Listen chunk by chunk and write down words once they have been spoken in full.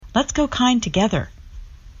Let's go kind together.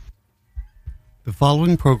 The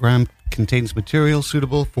following program contains material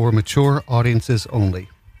suitable for mature audiences only.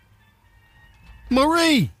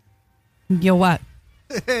 Marie! Yo, what?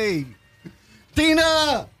 Hey!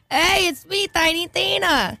 Tina! Hey, it's me, Tiny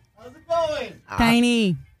Tina. How's it going?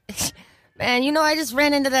 Tiny. Man, you know, I just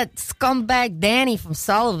ran into that scumbag Danny from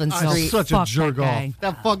Sullivan Street. Such a Fuck jerk that guy. off.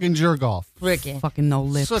 That fucking jerk off. Frickin'. Fucking no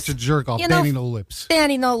lips. Such a jerk off. You know- Danny no lips.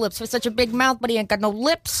 Danny no lips with such a big mouth, but he ain't got no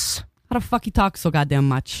lips. How the fuck he talks so goddamn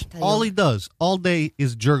much? All he does all day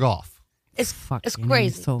is jerk off. It's Fucking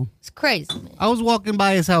crazy. asshole. It's crazy, man. I was walking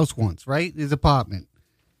by his house once, right? His apartment.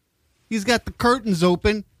 He's got the curtains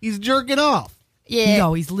open. He's jerking off. Yeah.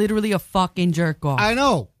 Yo, he's literally a fucking jerk off. I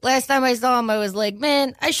know. Last time I saw him, I was like,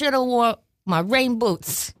 man, I should have wore my rain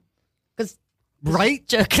boots. Because Right?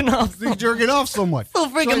 jerking off. He's jerking off so much. So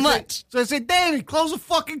freaking much. So I said, Danny, close the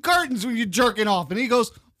fucking curtains when you're jerking off. And he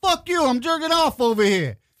goes, fuck you, I'm jerking off over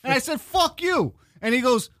here. And I said, fuck you. And he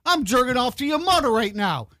goes, I'm jerking off to your mother right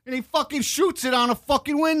now. And he fucking shoots it on a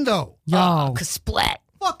fucking window. Yo. Splat.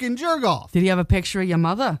 Fucking jerk off. Did he have a picture of your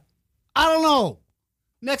mother? I don't know.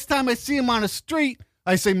 Next time I see him on the street,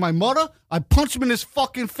 I say, my mother, I punch him in his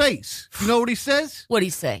fucking face. You know what he says? What'd he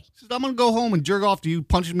say? He says, I'm going to go home and jerk off to you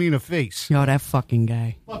punching me in the face. Yo, that fucking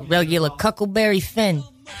guy. Regular Cuckleberry Finn.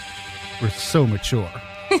 We're so mature.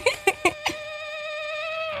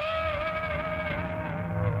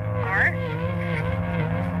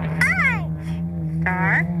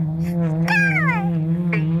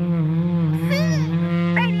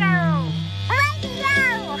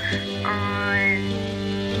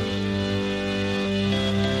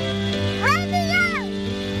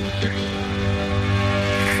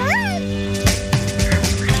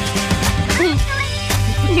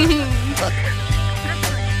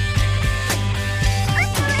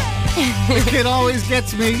 The kid always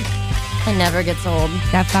gets me. It never gets old.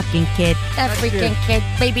 That fucking kid. That freaking kid.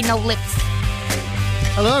 Baby no lips.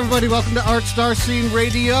 Hello, everybody. Welcome to Art Star Scene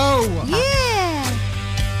Radio. Yeah.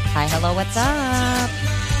 Hi, hello, what's up?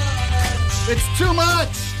 It's too much.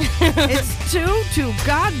 It's too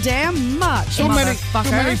goddamn much, Too many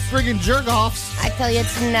motherfucker. friggin' jerk-offs. I tell you,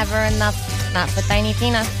 it's never enough. Not for Tiny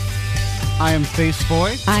Tina. I am Face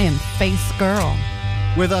Boy. I am Face Girl.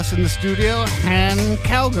 With us in the studio, Han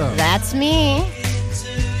Cowgirl. That's me.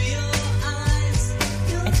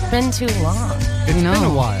 It's been too long. It's been a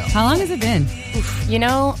while. How long has it been? You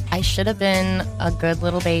know, I should have been a good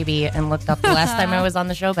little baby and looked up the last time I was on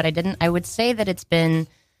the show, but I didn't. I would say that it's been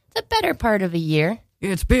the better part of a year.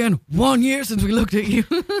 It's been 1 year since we looked at you.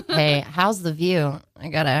 Hey, how's the view? I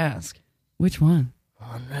gotta ask. Which one?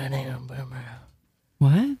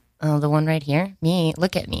 What? Oh, the one right here? Me.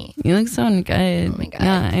 Look at me. You look so good. Oh, my God.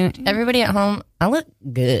 Yeah, Everybody at home, I look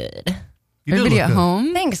good. You do everybody look at good.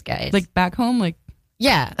 home? Thanks, guys. Like back home? Like,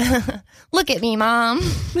 yeah. Look at me, Mom.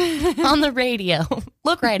 On the radio.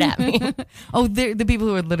 Look right at me. oh, they're the people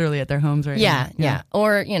who are literally at their homes right Yeah, now. yeah.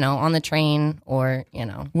 Or, you know, on the train or, you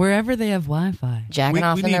know, Wherever they have Wi-Fi. jacking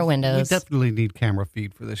off in their We windows. definitely need camera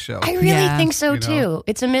feed for this show. I really Yeah. think so, You know? too.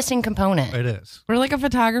 It's a missing component. It is. We're like a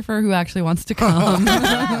photographer who actually wants to come.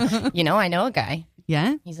 You know, I know a guy.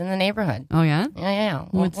 Yeah? He's in the neighborhood. Oh, yeah? Yeah.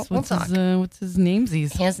 We'll What's talk. his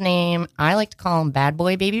namesies? His name, I like to call him Bad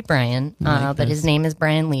Boy Baby Brian, but his name is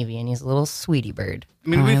Brian Levy, and he's a little sweetie bird. I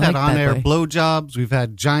mean, Oh, we've I had like that on-air boy. blowjobs. We've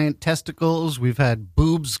had giant testicles. We've had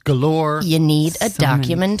boobs galore. You need a So many.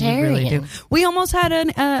 documentarian. We really do. We almost had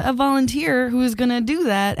a volunteer who was going to do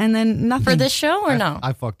that, and then nothing. For this show or no?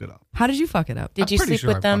 I fucked it up. How did you fuck it up? Did I'm you pretty sleep sure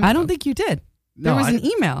with I them? fucked I don't think you did. There No, was I- an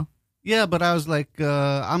email. Yeah, but I was like,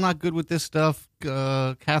 I'm not good with this stuff.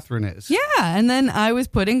 Catherine is. Yeah, and then I was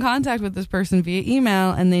put in contact with this person via email,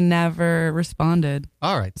 and they never responded.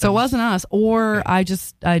 All right. So it wasn't us, or I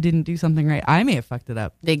didn't do something right. I may have fucked it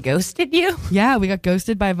up. They ghosted you? Yeah, we got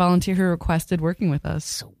ghosted by a volunteer who requested working with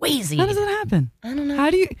us. Swayze. How does that happen? I don't know. How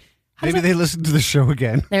do you? Maybe they listened to the show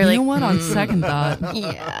again. They're You like, know what? On second thought,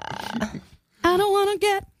 yeah. I don't want to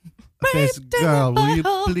get This raped in girl, the will you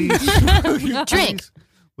butthole. please Drink.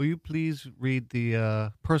 Will you please read the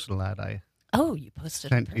personal ad I Oh, you posted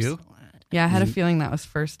Sent a you? personal ad. Yeah, I had a feeling that was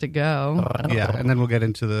first to go. Yeah, and then we'll get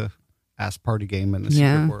into the ass party game and the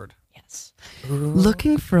Yeah. secret word. Yes.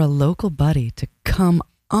 Looking for a local buddy to come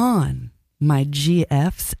on my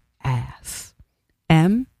GF's ass.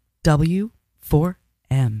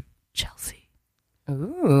 MW4M Chelsea.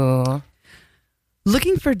 Ooh.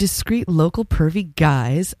 Looking for discreet local pervy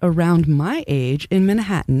guys around my age in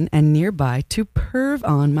Manhattan and nearby to perv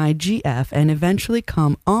on my GF and eventually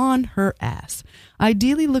come on her ass.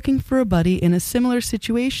 Ideally looking for a buddy in a similar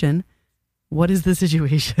situation. What is the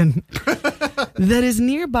situation? that is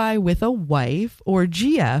nearby with a wife or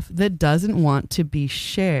GF that doesn't want to be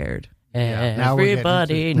shared. now we're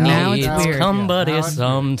Everybody getting into- now it's needs weird. somebody Yeah, now it's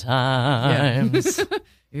sometimes.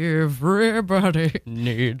 Everybody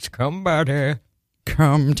Needs somebody.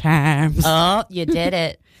 sometimes. Oh, you did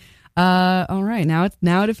it. All right, now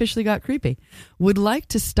it officially got creepy. Would like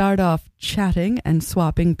to start off chatting and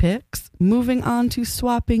swapping pics, moving on to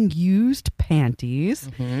swapping used panties,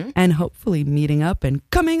 and hopefully meeting up and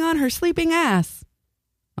coming on her sleeping ass.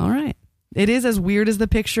 All right. It is as weird as the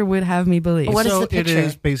picture would have me believe. What is so the picture? It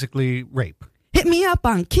is basically rape. Hit me up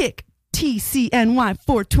on Kick,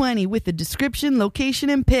 TCNY420 with the description, location,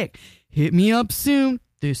 and pic. Hit me up soon.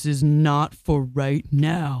 This is not for right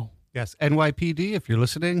now. Yes, NYPD, if you're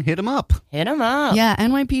listening, hit him up. Hit him up. Yeah,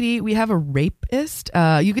 NYPD, we have a rapist.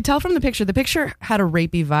 You could tell from the picture. The picture had a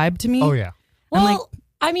rapey vibe to me. Oh, yeah. Well, like-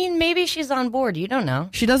 I mean, maybe she's on board. You don't know.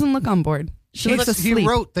 She doesn't look on board. She looks asleep. He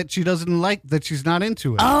wrote that she doesn't like, that she's not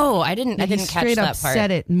into it. Oh, I didn't He catch straight that up part.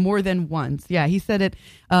 said it more than once. Yeah, he said it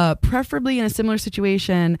preferably in a similar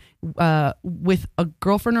situation with a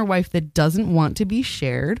girlfriend or wife that doesn't want to be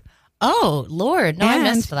shared. Oh, Lord. No, and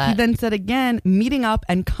I missed that. he then said again, meeting up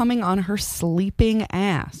and coming on her sleeping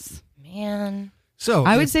ass. Man. So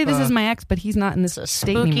I would if, say this is my ex, but he's not in this It's a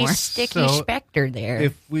state spooky, anymore. sticky So, specter there.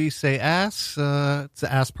 If we say ass, it's an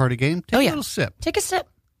ass party game. Take Oh, a yeah. little sip. Take a sip.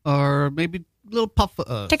 Or maybe a little puff.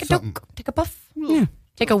 Take a something. dunk. Take a puff. Yeah.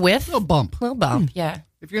 Take a whiff. A little bump. Little bump. Yeah.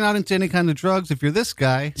 If you're not into any kind of drugs, if you're this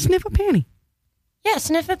guy, Sniff a panty. Yeah,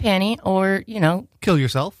 sniff a panty or, kill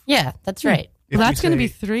yourself. yeah, that's right. If Well, that's we going to be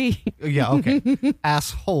say- 3. Yeah, okay.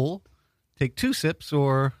 Asshole, take 2 sips,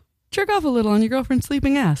 or Jerk off a little on your girlfriend's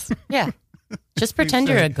sleeping ass. Yeah. Just pretend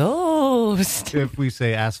you're a ghost. if we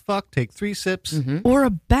say ass fuck, take 3 sips. Or a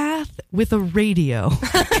bath with a radio.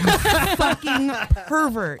 You fucking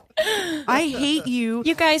pervert. I hate you.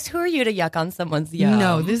 You guys, who are you to yuck on someone's yum?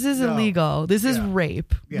 No, this is illegal. This is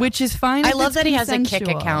rape, Yeah. which is fine. I if love it's that he has a Kick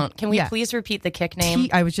consensual. account. Can we Yeah. please repeat the Kick name?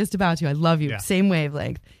 I was just about to. I love you. Yeah. Same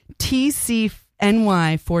wavelength.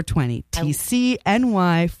 TCNY 420.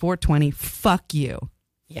 TCNY 420. Fuck you.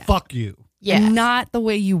 Yeah. Fuck you. Yeah. Not the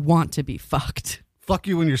way you want to be fucked. Fuck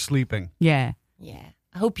you when you're sleeping. Yeah. Yeah.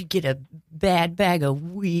 I hope you get a bad bag of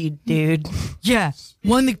weed, dude. Yeah.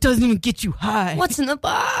 One that doesn't even get you high. What's in the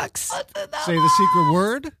box? Say the secret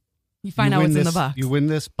word. You find you out win what's in this- the box. You win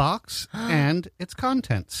this box and its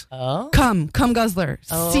contents. Oh. Cum guzzler,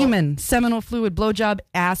 Oh. semen, seminal fluid, blowjob,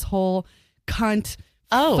 asshole, cunt,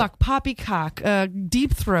 Oh. fuck, poppycock,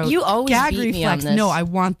 deep throat. You always gag beat me on reflex. this. No, I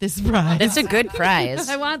want this prize. It's a good prize.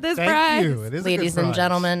 I want this Thank prize. you. It is a good Ladies and prize.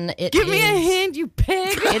 gentlemen, it Give me a is- hint, you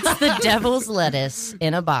pig. It's the devil's lettuce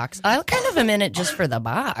in a box. I kind of am in it just for the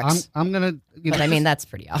box. I'm gonna. But I mean, that's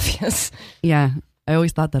pretty obvious. Yeah, I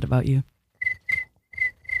always thought that about you.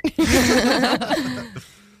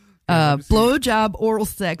 Blowjob, oral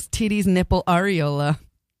sex, titties, nipple, areola,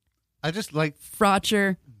 I just like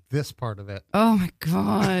frotcher. this part of it. Oh my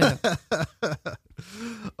god!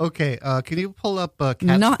 Okay, can you pull up cat's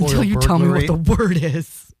Not foil until you tell me what burglary? the word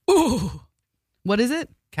is. Ooh, what is it?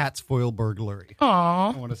 Cat's foil burglary.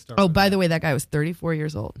 Aw. I want to start. Oh, with by the way, that guy was 34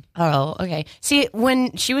 years old. Oh, okay. See,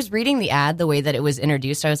 when she was reading the ad, the way that it was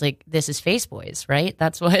introduced, I was like, this is Face Boys, right?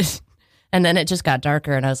 That's what. And then it just got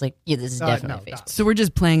darker, and I was like, yeah, this is definitely no, Face no. Boys. So we're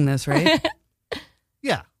just playing this, right?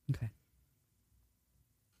 Yeah, Okay.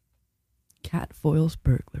 Cat foils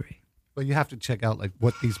burglary. but you have to check out like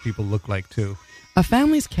what these people look like too. A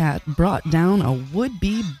family's cat brought down a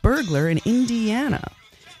would-be burglar in Indiana.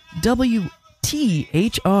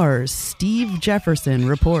 WTHR's Steve Jefferson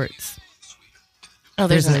reports. Oh,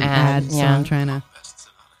 there's an ad. so Yeah.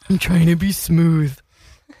 I'm trying to be smooth.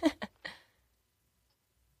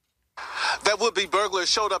 That would-be burglar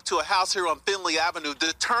showed up to a house here on Finley Avenue,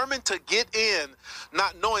 determined to get in,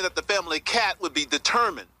 not knowing that the family cat would be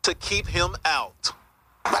determined to keep him out.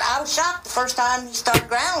 But I was shocked the first time he started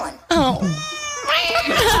growling.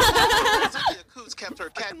 Cynthia Coots kept her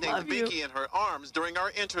cat named Vicky in her arms during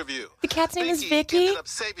our interview. The cat's name is Vicky Vicky? ended up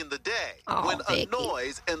saving the day Aw, when Vicky. a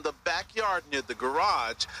noise in the backyard near the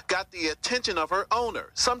garage got the attention of her owner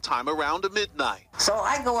sometime around midnight. So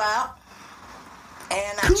I go out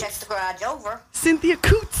and I check the garage over. Cynthia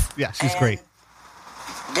Coots. Yeah, she's and great.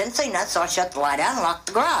 Didn't see nothing, so I shut the light out and locked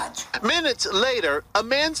the garage. Minutes later, a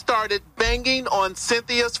man started banging on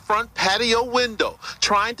Cynthia's front patio window,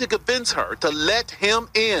 trying to convince her to let him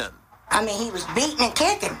in. I mean, he was beating and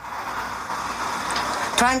kicking.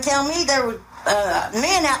 Trying to tell me there were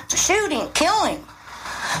men out to shoot him, kill him.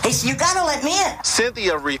 He said, you gotta let me in.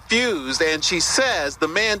 Cynthia refused, and she says the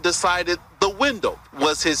man decided the window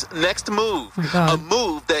was his next move, my God. a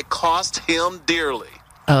move that cost him dearly.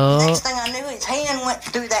 Oh. Next thing I knew, his hand went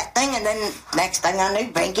through that thing, and then next thing I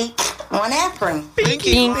knew, Binky went after him.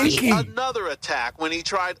 Binky launched Binky. another attack when he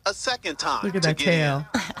tried a second time. Look at to that get tail.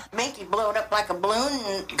 Binky blew it up like a balloon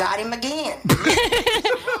and got him again.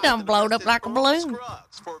 Done blowed up like a balloon.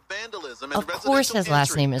 Scruggs for vandalism and Of course his residential last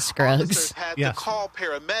injury. name is Scruggs. Officers had Yes. to call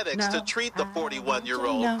paramedics to treat the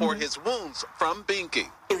 41-year-old for his wounds from Binky.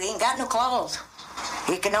 He ain't got no claws.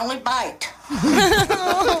 He can only bite.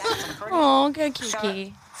 Oh, good Sharp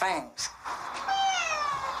Kiki. fangs.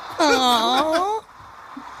 Oh.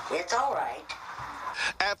 It's all right.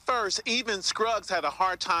 At first, even Scruggs had a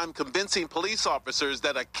hard time convincing police officers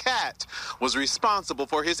that a cat was responsible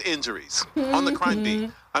for his injuries. On the crime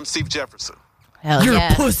beat, I'm Steve Jefferson. Hell You're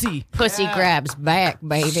yeah. a pussy. Pussy grabs back,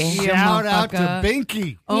 baby. Shout out to motherfucker.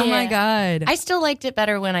 Binky. Oh my Yeah. God. I still liked it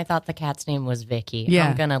better when I thought the cat's name was Vicky. Yeah.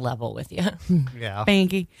 I'm gonna level with you. Yeah.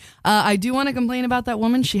 Banky. I do want to complain about that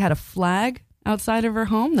woman. She had a flag outside of her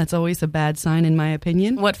home. That's always a bad sign, in my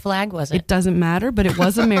opinion. What flag was It it? doesn't matter, but it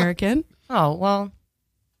was American. Oh, well,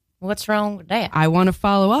 what's wrong with that? I want to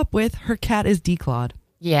follow up with her cat is declawed.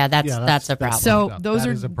 Yeah, that's Yeah, that's a problem. So up. those That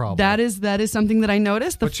are is a problem. that is something that I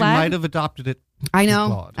noticed. The But flag. you might have adopted it. I know.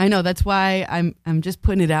 declawed. I know. That's why I'm just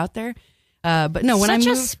putting it out there. But no, when Such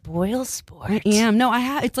I a moved, spoil sport. I am. No, I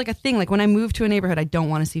have. It's like a thing. Like when I move to a neighborhood, I don't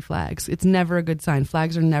want to see flags. It's never a good sign.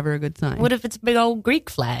 Flags are never a good sign. What if it's a big old Greek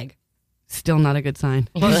flag? Still not a good sign.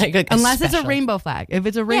 Like a Unless it's a special- rainbow flag. If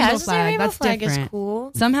it's a rainbow Yeah, I was gonna say flag, rainbow that's flag different. is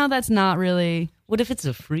cool. Somehow that's not really. What if it's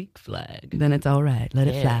a freak flag? Then it's all right. Let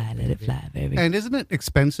it Yeah, fly. Let it fly, baby. And isn't it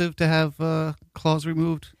expensive to have claws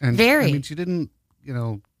removed? And Very. I mean, she didn't,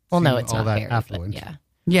 Well, no, seem it's all not that very, affluent. but yeah.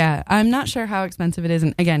 Yeah, I'm not sure how expensive it is.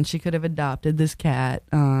 And again, she could have adopted this cat.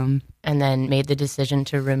 And then made the decision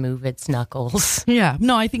to remove its knuckles. Yeah,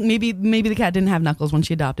 no, I think maybe the cat didn't have knuckles when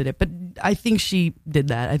she adopted it, but I think she did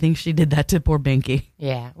that. I think she did that to poor Binky.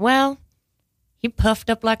 Yeah. Well, he puffed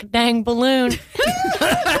up like a dang balloon.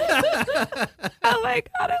 Oh my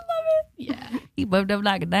God, I love it. Yeah, he puffed up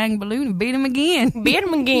like a dang balloon and beat him again. Beat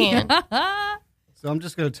him again. So I'm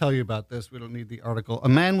just going to tell you about this. We don't need the article. A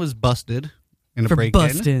man was busted in a For break-in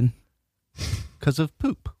busting. because of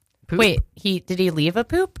poop. Wait, did he leave a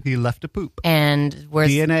poop? He left a poop. And where's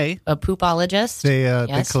DNA. a poopologist? They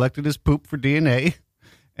Yes. collected his poop for DNA,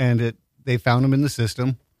 and they found him in the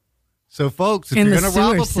system. So, folks, if In you're the going to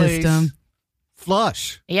rob a sewer place, system.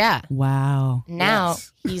 Yeah. Wow. Now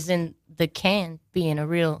Yes. he's in the can being a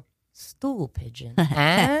real stool pigeon.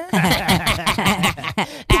 Huh?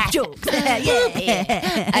 Poop jokes.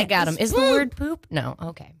 Yeah. I got him. Is the word poop? No.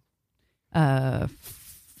 Okay.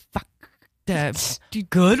 Fuck.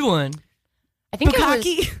 Good one. I think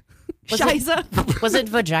Bukaki. Was Shiza. was it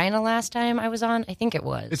vagina last time I was on? I think it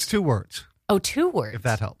was. It's 2 words, Oh, 2 words. if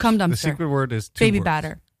that helps. Cum The dumpster. secret word is 2 Baby words.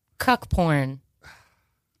 batter. Cuck porn.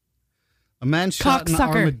 A man shot an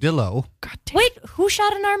Cocksucker. armadillo. God damn. Wait, who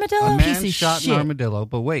shot an armadillo? A man piece of shot shit. an armadillo,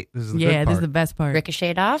 but wait, this is the Yeah, good this part. is the best part.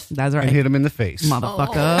 Ricocheted off? That's and right. hit him in the face.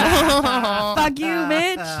 Motherfucker. Fuck you,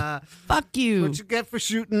 bitch. Fuck you. What you get for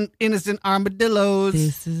shooting innocent armadillos?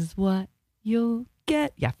 This is what you'll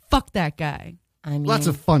get. Yeah, fuck that guy. I mean, Lots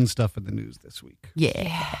of fun stuff in the news this week.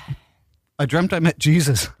 Yeah. I dreamt I met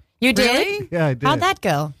Jesus. you did? Yeah, I did. How'd that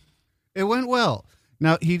go? It went well.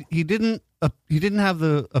 Now he didn't have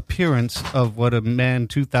the appearance of what a man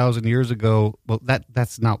 2,000 years ago. Well,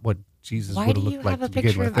 that's not what Jesus Why would do have you looked like have a to begin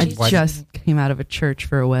picture with. of I Jesus? Why- just came out of a church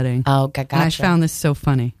for a wedding. Oh, gotcha. And I found this so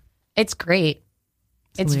funny. It's great.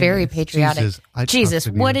 It's very hilarious. patriotic. Jesus, I Jesus,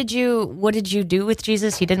 trust in what you. did you do with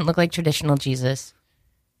Jesus? He didn't look like traditional Jesus.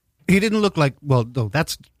 He didn't look like. Well, no,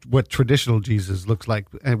 that's what traditional Jesus looks like,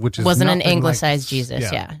 which is Wasn't an nothing anglicized like-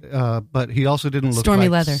 Jesus, but he also didn't look Stormy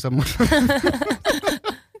like leather. someone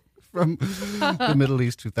from the Middle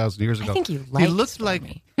East 2,000 years ago. I think you He like looked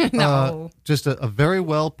Stormy. like No. just a very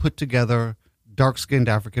well put together, dark skinned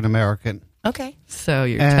African American. Okay. So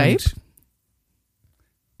your And- type?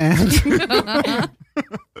 And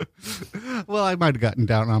well, I might have gotten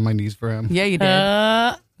down on my knees for him. Yeah, you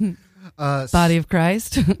did. Body of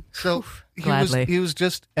Christ. So Gladly. he was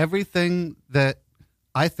just everything that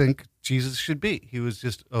I think Jesus should be. He was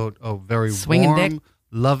just a very Swinging warm, dick.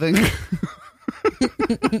 loving,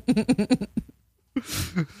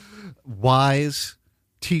 wise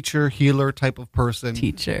teacher, healer type of person.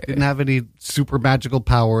 Teacher. Didn't have any super magical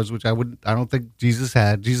powers, which I don't think Jesus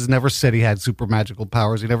had. Jesus never said he had super magical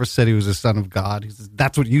powers. He never said he was a son of God. He says,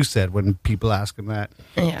 that's what you said when people ask him that.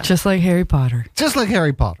 Yeah. Just like Harry Potter. Just like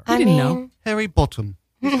Harry Potter. I didn't know. Harry Bottom.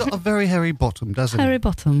 He's got a very hairy bottom, doesn't Harry he?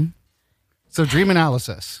 Bottom. So dream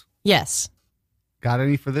analysis. Yes. Got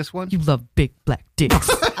any for this one? You love big black dicks.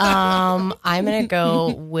 I'm gonna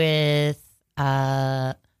go with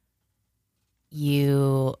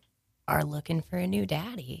You are looking for a new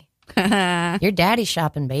daddy. You're daddy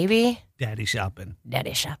shopping, baby. Daddy shopping.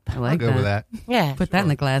 Daddy shop. I I'll like go with that. Yeah. Put that in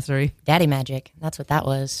the glossary. Daddy magic. That's what that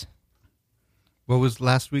was. What was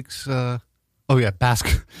last week's? Basket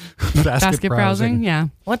browsing. Yeah.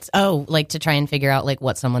 Like to try and figure out like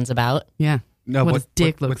what someone's about? Yeah. No, what his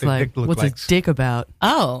dick looks their like. dick look What's like. his dick about?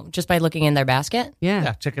 Oh, just by looking in their basket? Yeah.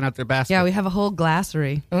 Yeah, checking out their basket. Yeah, we have a whole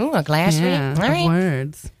glossary. Ooh, a glossary? Yeah, All of right.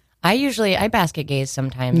 words. I basket gaze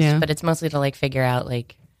sometimes, Yeah. but it's mostly to like figure out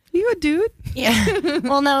like, You a dude? yeah.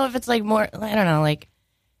 Well, no, if it's like more, I don't know, like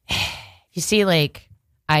you see like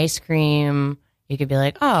ice cream, you could be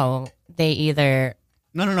like, oh, they either,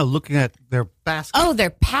 No. Looking at their basket. oh, their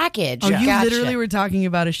package. Oh, you Gotcha. literally were talking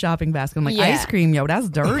about a shopping basket. I'm like, Yeah. ice cream, yo, that's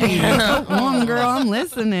dirty. Come on, girl, I'm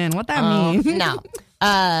listening. What that mean?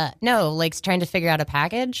 No, like trying to figure out a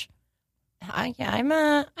package. I'm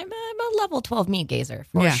a level 12 meat gazer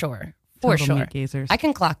for Yeah. sure. For Total sure. meat gazers. I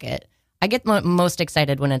can clock it. I get most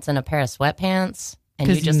excited when it's in a pair of sweatpants and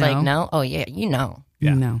 'Cause you just you like know. know. Oh yeah, you know.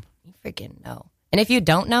 Yeah. No. You freaking know. And if you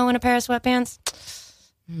don't know in a pair of sweatpants,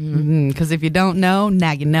 Because if you don't know,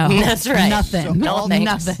 now you know. That's right. Nothing. So no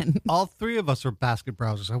thanks. Nothing. All three of us are basket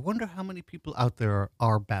browsers. I wonder how many people out there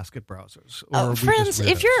are basket browsers. Or are we just friends,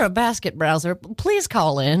 if weirdos? you're a basket browser, please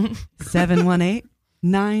call in.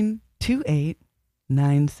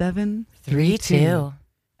 718-928-9732.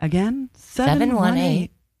 Again,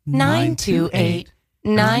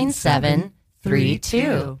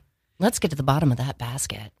 718-928-9732. Let's get to the bottom of that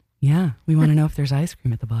basket. Yeah, we want to know if there's ice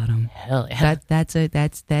cream at the bottom. Hell yeah. That's a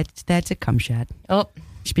cum shot. Oh,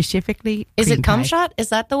 Specifically, is cream it cum pie. shot? Is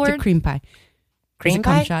that the It's a word? cream pie. Cream Is it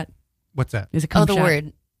pie? cum shot? What's that? Is it cum Oh, the shot?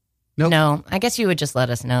 word. Nope. No, I guess you would just let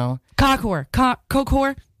us know. Cock whore. Coke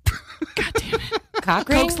whore. God damn it. Cock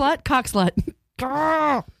ring? Coke slut. Cock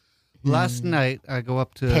slut. Last night, I go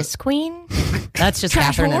up to... Piss queen? That's just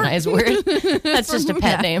Trash Catherine whore? and I's word. That's just a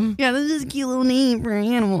pet Yeah. name. Yeah, this is a cute little name for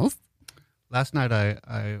animals. Last night,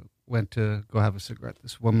 I went to go have a cigarette.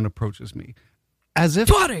 This woman approaches me. As if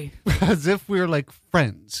Buddy. as if we were like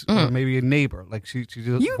friends or maybe a neighbor. Like she just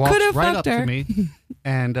You walks could've right fucked up her. to me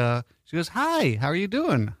and she goes, "Hi, how are you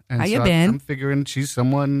doing?" And How you so been? I'm figuring she's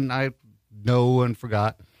someone I know and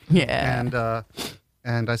forgot. Yeah.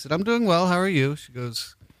 And I said, "I'm doing well. How are you?" She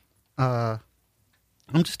goes, "I'm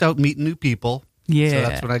just out meeting new people." Yeah. So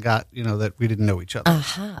that's when I got, that we didn't know each other.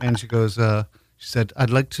 And she goes, she said,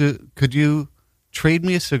 could you trade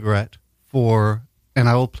me a cigarette and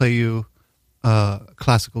I will play you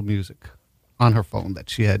classical music on her phone that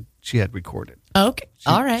she had recorded. Okay.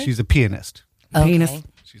 All right. She's a pianist. Penis.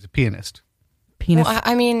 She's a pianist. Penis. Well,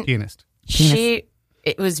 I mean, Pianist. it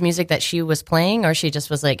was music that she was playing, or she just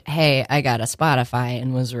was like, hey, I got a Spotify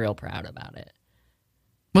and was real proud about it.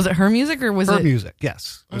 Was it her music or was Her it music,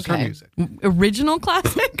 yes. It was her Okay. music. original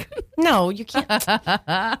classic? No, you can't.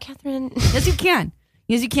 Catherine, Yes, you can.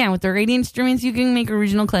 Yes, you can. With the right instruments, you can make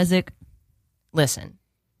original classic. listen.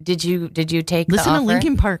 Did you take Listen the to offer?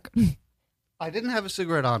 Linkin Park. I didn't have a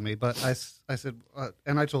cigarette on me, but I said,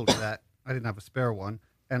 and I told her that. I didn't have a spare one.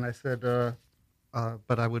 And I said,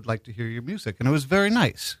 but I would like to hear your music. And it was very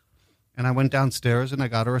nice. And I went downstairs and I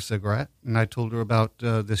got her a cigarette. And I told her about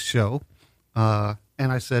this show.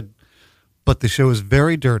 And I said, but the show is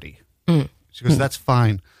very dirty. She goes, that's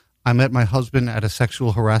fine. I met my husband at a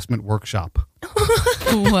sexual harassment workshop.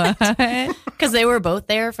 What? Because they were both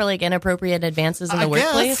there for like inappropriate advances in the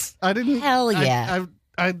workplace. I didn't. Hell yeah.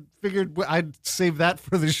 I figured I'd save that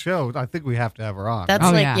for the show. I think we have to have her on. That's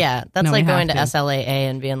Oh, like yeah. that's No, like we going to have SLAA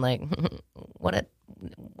and being like, what it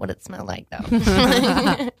smell like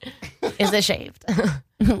though? Is it shaved?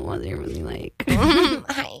 What they really like?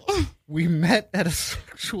 Hi. We met at a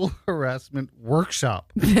sexual harassment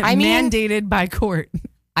workshop. I mean- Mandated by court.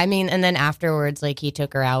 I mean, and then afterwards, like he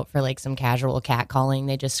took her out for like some casual catcalling.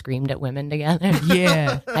 They just screamed at women together.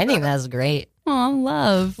 Yeah. I think that's great. Oh,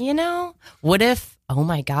 love. You know, what if? Oh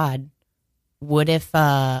my God, what if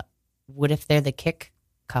they're the kick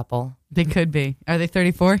couple? They could be. Are they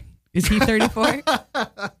 34? Is he 34?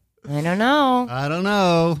 I don't know. I don't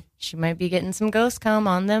know. She might be getting some ghost cum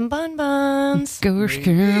on them bun buns. Ghost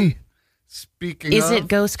Maybe. Speaking Is of, it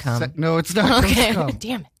ghost cum? no, it's not Okay, ghost cum.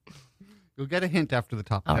 damn it. You'll get a hint after the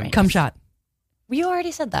top All 10. right. Cum shot. You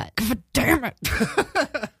already said that. Damn it.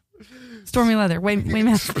 Stormy Leather. Wait a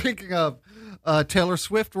minute. Speaking of, Taylor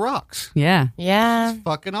Swift rocks. Yeah. Yeah.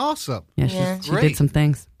 Fucking awesome. Yeah, Yeah. she Great. did some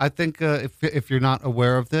things. I think if you're not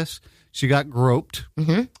aware of this, she got groped,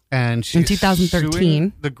 and she's In 2013.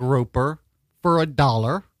 suing the groper for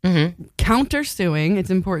 $1. Countersuing. It's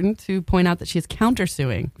important to point out that she is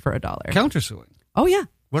countersuing for $1. Countersuing. Oh, yeah.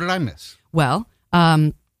 What did I miss? Well,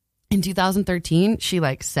 in 2013, she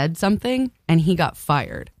like said something and he got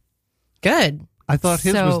fired. Good. I thought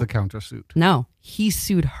his So- was the countersuit. No, he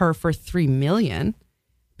sued her for $3 million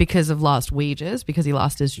because of lost wages, because he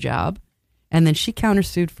lost his job. And then she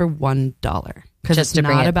countersued for $1 because Just it's to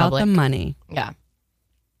bring not it about public. the money. Yeah.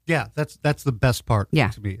 Yeah, that's the best part Yeah.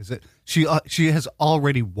 to me. Is that she has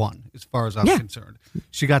already won as far as I'm Yeah. concerned.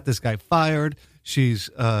 She got this guy fired. She's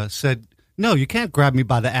said, no, you can't grab me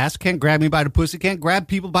by the ass, can't grab me by the pussy, can't grab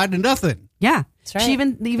people by the nothing. Yeah. That's right. She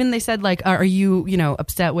even they said like, are you,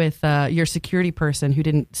 upset with your security person who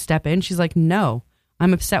didn't step in? She's like, no,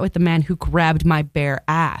 I'm upset with the man who grabbed my bare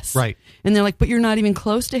ass. Right. And they're like, but you're not even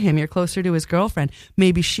close to him. You're closer to his girlfriend.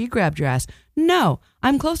 Maybe she grabbed your ass. No,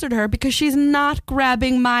 I'm closer to her because she's not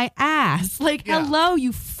grabbing my ass. Like, Yeah. hello,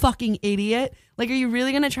 you fucking idiot. Like, are you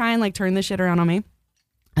really going to try and like turn this shit around on me?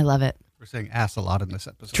 I love it. We're saying ass a lot in this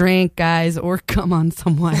episode. Drink, guys, or come on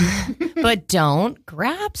someone But don't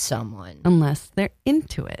grab someone. unless they're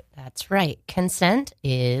into it. That's right. Consent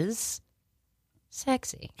is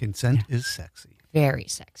sexy. Consent is sexy. Very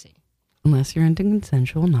sexy. Unless you're into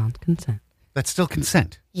consensual non-consent. That's still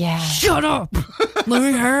consent. Yeah. Shut up. Let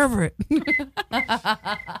me have it.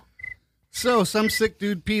 So, some sick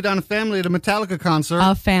dude peed on a family at a Metallica concert.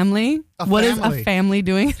 A family? What is family. a family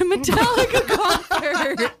doing at a Metallica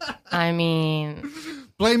concert? I mean,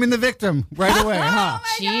 Blaming the victim right away, huh?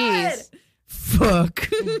 jeez. Fuck.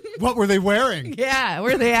 What were they wearing? Yeah,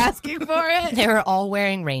 were they asking for it? They were all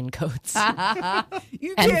wearing raincoats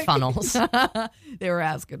You and can't- funnels. They were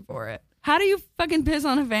asking for it. How do you fucking piss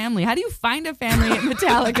on a family? How do you find a family at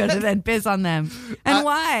Metallica to then piss on them? And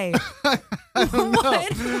why?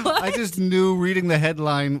 What? I just knew reading the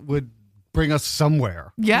headline would bring us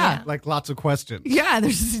somewhere. Yeah. Like lots of questions. Yeah,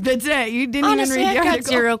 that's it. You didn't Honestly, even read I've the got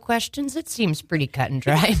article. 0 questions. It seems pretty cut and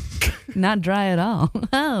dry. Not dry at all.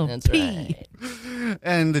 Oh, That's pee. right.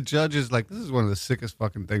 And the judge is like, this is one of the sickest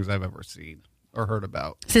fucking things I've ever seen or heard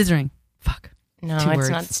about. Scissoring. Fuck. No, Two it's words.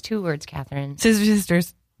 not. It's 2 words, Catherine. Scissor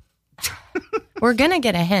sisters. We're going to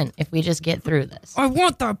get a hint if we just get through this. I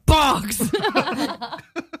want the box.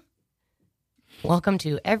 Welcome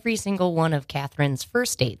to every single one of Catherine's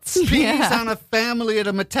first dates. Pees on a family at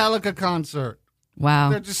a Metallica concert. There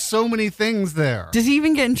Wow. are just so many things there. Does he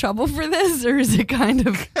even get in trouble for this, or is it kind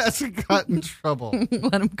of Hasn't got in trouble.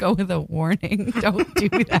 let him go with a warning? Don't do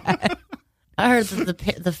that. I heard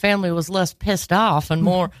that the family was less pissed off and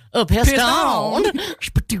more pissed on.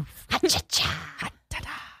 Spadoof. Ha-cha-cha. Ta-da.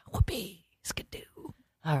 Whoopee. Skidoo.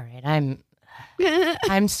 All right,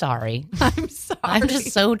 I'm sorry. I'm sorry. I'm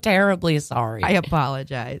just so terribly sorry. I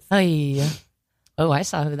apologize. Ay. Oh, I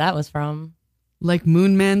saw who that was from. Like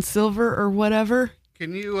Moonman Silver or whatever.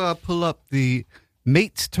 Can you pull up the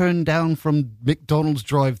mates turned down from McDonald's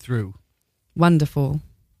drive-thru? Wonderful.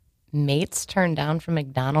 Mates turned down from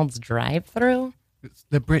McDonald's drive-thru. It's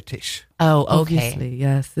the British. Oh, okay. Obviously,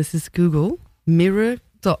 yes. This is Google.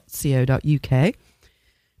 Mirror.co.uk.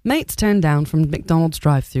 Mates turned down from McDonald's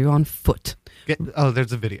drive-thru on foot.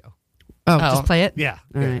 There's a video. Oh, Oh. just play it? Yeah.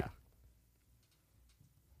 All yeah, right. yeah.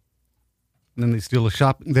 And then they steal a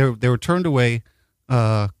shop. They were turned away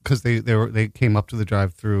because they came up to the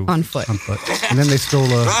drive-thru On foot. and then they stole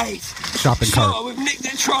a Right. shopping cart. So we've nicked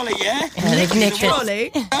the trolley, yeah? Yeah, they've nicked it.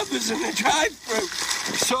 Trolley. Others in the drive-through.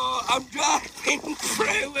 So I'm driving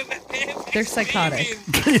through with a They're psychotic.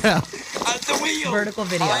 Yeah. at the wheel. Vertical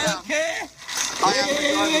video. Okay.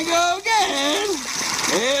 Here we go again.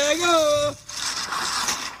 Here we go.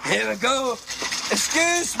 Here we go.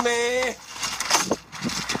 Excuse me.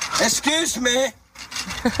 Excuse me.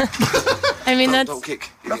 I mean, that's Don't kick.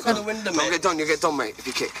 Knock on the window, mate. Don't get done. You get done, mate, if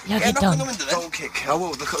you kick. Yeah, get knock on done. the window then. Don't kick. I will.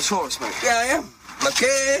 Look at the source, mate. Yeah, I am.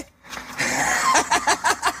 Okay.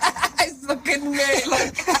 It's looking me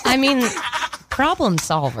like I mean, problem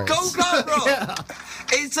solvers. go-kart, bro.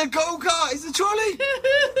 It's a go-kart. It's a trolley.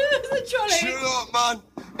 It's a trolley. Shut up, man.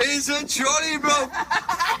 It's a trolley, bro.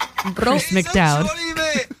 Chris It's McDowd. a trolley,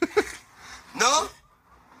 mate. No?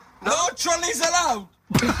 No trolleys allowed.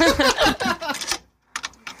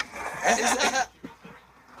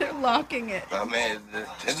 They're locking it. I mean, no,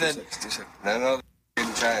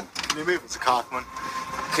 in China. Can you move? It's a Cockman.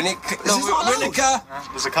 Can you? No, we're in the car.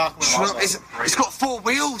 There's a Cockman. Shut up. It's got 4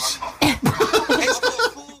 wheels. It's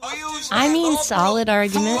got 4 wheels. I mean, solid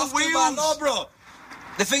argument. 4 wheels. No, bro.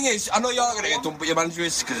 The thing is, I know you're going to get done, but your manager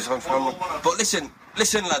is because it's on camera. But listen,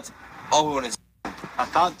 lad. All we want is. I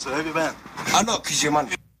can't. So who have you been? I know, because your man.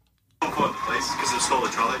 Don't call the police because they stole the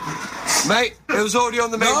trolley. Mate, it was already on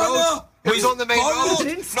the main road. It was on the main road. I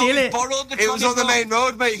didn't steal it. We borrowed the trolley. It was on the bro. main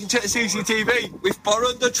road, mate. You can check the CCTV. We've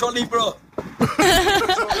borrowed the trolley, bro.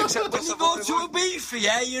 Except When you go to a beefy,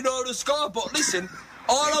 yeah, you know the score. But listen,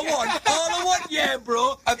 all I want, yeah,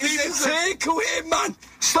 bro, is a takeaway, man.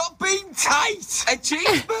 Stop being tight. A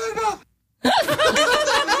cheeseburger.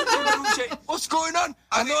 What's going on?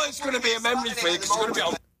 I know it's going to be a memory for you because it's going to be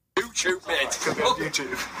on YouTube, mate. Could be on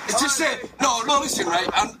YouTube. It's just say, no, listen, right?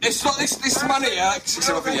 And it's not this man here, not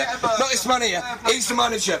this man here. He's the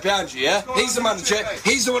manager behind you, yeah? He's the manager.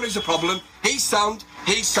 He's the one who's the problem. He's sound,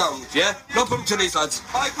 yeah? No problem to these lads.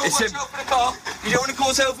 It's him. You don't want to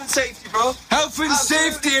cause health and safety, bro. Health and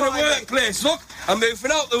safety in a workplace. Look, I'm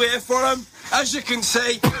moving out the way for him. As you can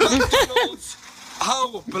see, McDonald's.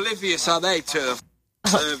 How oblivious are they to the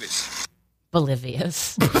service?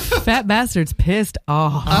 Bolivia's. Fat bastard's pissed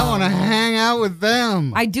off. I want to hang out with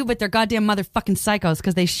them. I do, but they're goddamn motherfucking psychos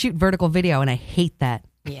because they shoot vertical video, and I hate that.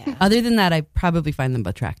 Yeah. Other than that, I probably find them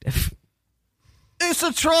attractive. It's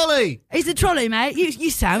a trolley. It's a trolley, mate.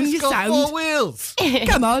 You sound. It's got 4 wheels.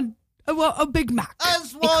 Come on. I want a Big Mac.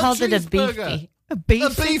 That's They one called it a cheeseburger. beefy. A beefy. A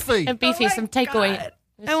beefy. A beefy, some takeaway. God.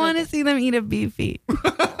 I want to see them eat a beefy.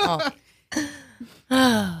 Oh.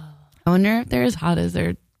 I wonder if they're as hot as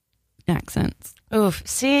their accents. Oof.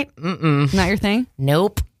 See? Mm-mm. Not your thing?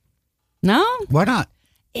 Nope. No? Why not?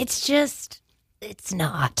 It's just, it's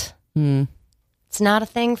not. Hmm. It's not a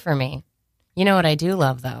thing for me. You know what I do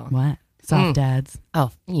love, though? What? Soft dads.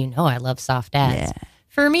 Oh, you know I love soft dads. Yeah.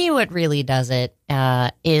 For me, what really does it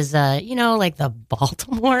is, like the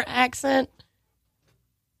Baltimore accent.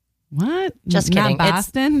 What? Just Not kidding.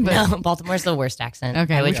 Boston? But No, Baltimore's the worst accent.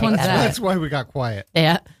 Okay, I would which take one's that that? out. That's why we got quiet.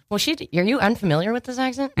 Yeah. Well, are you unfamiliar with this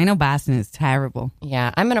accent? I know Boston is terrible.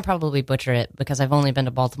 Yeah, I'm going to probably butcher it because I've only been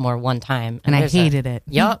to Baltimore one time. And I there's hated it.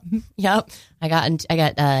 Yup. I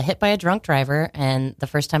got hit by a drunk driver, and the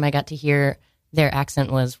first time I got to hear their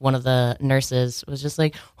accent was one of the nurses was just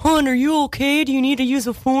like, "Hon, are you okay? Do you need to use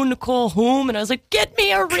a phone to call home?" And I was like, "Get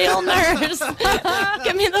me a real nurse.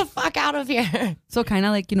 Get me the fuck out of here." So kind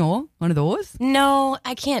of like, one of those? No,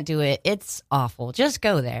 I can't do it. It's awful. Just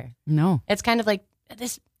go there. No. It's kind of like,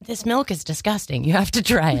 this milk is disgusting. You have to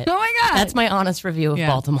try it. Oh my God. That's my honest review of Yeah.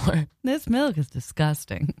 Baltimore. This milk is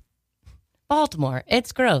disgusting. Baltimore,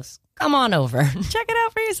 it's gross. Come on over. Check it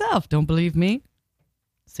out for yourself. Don't believe me?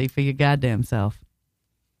 See for your goddamn self.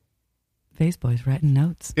 Face Boy's writing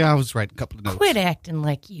notes. Yeah, I was writing a couple of notes. Quit acting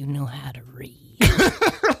like you know how to read.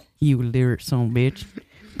 You lyric son bitch.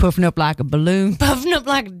 Puffing up like a balloon. Puffing up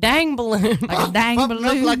like a dang balloon. Like a dang Pumping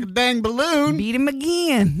balloon. up like a dang balloon. Beat him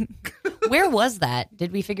again. Where was that?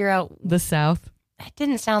 Did we figure out? The South. That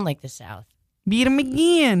didn't sound like the South. Beat him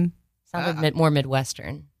again. Sounded more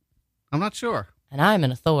Midwestern. I'm not sure. And I'm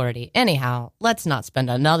an authority. Anyhow, let's not spend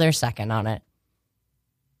another second on it.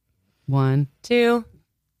 1. 2.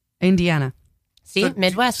 Indiana. See, So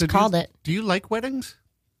Midwest do you- called it. Do you like weddings?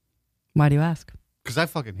 Why do you ask? Because I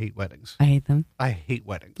fucking hate weddings. I hate them. I hate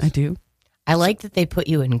weddings. I do. I like that they put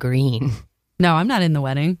you in green. No, I'm not in the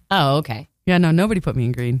wedding. Oh, okay. Yeah, no, nobody put me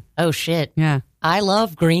in green. Oh, shit. Yeah. I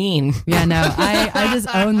love green. Yeah, no, I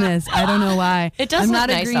just own this. I don't know why. It does I'm look not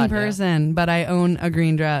a nice green on you. person, but I own a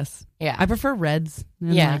green dress. Yeah. I prefer reds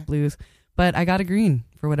and Yeah. like blues, but I got a green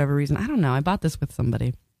for whatever reason. I don't know. I bought this with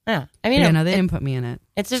somebody. Yeah. I mean, Yeah, no, they didn't put me in it.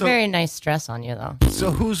 it's a So- very nice dress on you, though.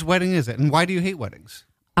 So whose wedding is it? And why do you hate weddings?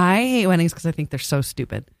 I hate weddings because I think they're so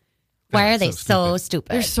stupid. Why Oh, are they so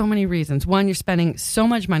stupid? There's so many reasons. One, you're spending so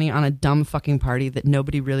much money on a dumb fucking party that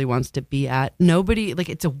nobody really wants to be at. Nobody, like,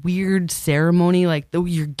 it's a weird ceremony, like,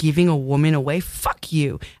 you're giving a woman away. Fuck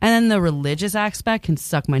you. And then the religious aspect can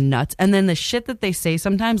suck my nuts. And then the shit that they say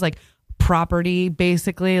sometimes, like, property,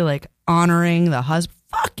 basically, like, honoring the husband.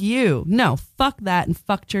 Fuck you. No, fuck that and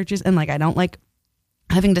fuck churches. And, like, I don't like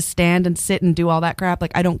having to stand and sit and do all that crap.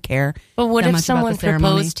 Like, I don't care. But what that if much about someone the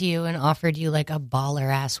ceremony. proposed to you and offered you like a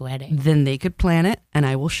baller ass wedding? Then they could plan it and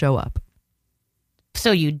I will show up.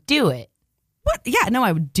 So you do it. What? Yeah, no,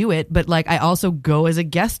 I would do it, but like I also go as a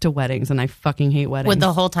guest to weddings, and I fucking hate weddings. Would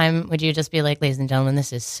the whole time, would you just be like, ladies and gentlemen,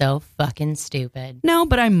 this is so fucking stupid? No,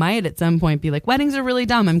 but I might at some point be like, weddings are really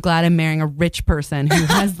dumb. I'm glad I'm marrying a rich person who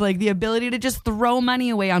has like the ability to just throw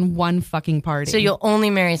money away on one fucking party. So you'll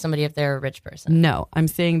only marry somebody if they're a rich person. No, I'm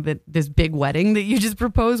saying that this big wedding that you just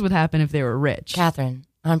proposed would happen if they were rich. Catherine,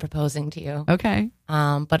 I'm proposing to you. Okay.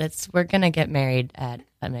 But we're going to get married at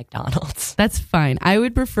a McDonald's. That's fine. I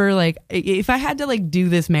would prefer like if I had to like do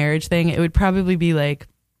this marriage thing, it would probably be like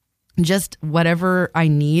just whatever I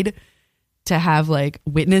need to have like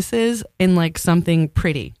witnesses in like something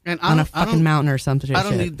pretty And on a I fucking don't- mountain or something. I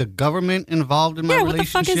don't need the government involved in my Yeah, what the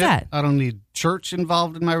relationship. fuck is that? I don't need church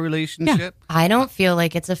involved in my relationship. I don't feel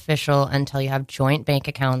like it's official until you have joint bank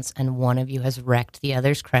accounts and one of you has wrecked the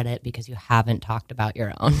other's credit because you haven't talked about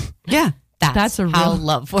your own. Yeah, That's a how real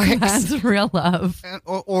love works. That's real love.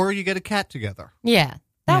 Or you get a cat together. Yeah,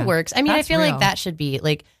 that Yeah, works. I mean, I that's feel real. like that should be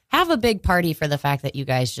like have a big party for the fact that you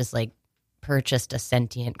guys just like purchased a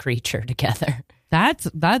sentient creature together.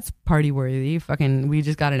 That's party worthy. Fucking, we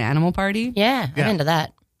just got an animal party. Yeah, Yeah. I'm into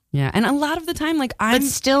that. Yeah, and a lot of the time, like But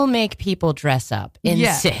still make people dress up. Yeah.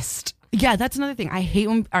 Insist. Yeah, that's another thing. I hate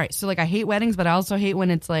when. All right, so like I hate weddings, but I also hate when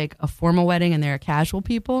it's like a formal wedding and they're casual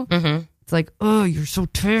people. Mm-hmm. It's like, oh, you're so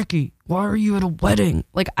tacky. Why are you at a wedding?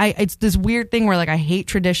 Like it's this weird thing where like I hate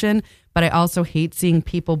tradition, but I also hate seeing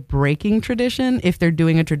people breaking tradition if they're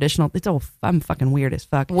doing a traditional. I'm fucking weird as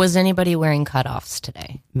fuck. Was anybody wearing cutoffs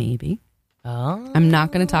today? Maybe. Oh. I'm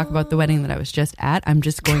not going to talk about the wedding that I was just at. I'm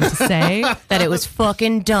just going to say That it was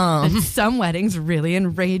fucking dumb. some weddings really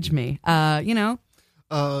enrage me. You know.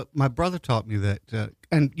 My brother taught me that,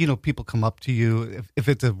 and people come up to you if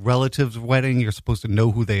it's a relative's wedding, you're supposed to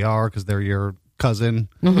know who they are because they're your cousin,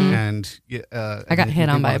 and I got hit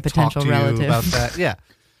they on by wanna a potential talk to you relative. about that. Yeah.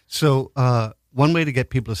 So one way to get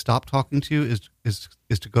people to stop talking to you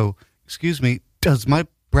is to go, "Excuse me, does my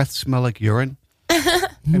breath smell like urine?"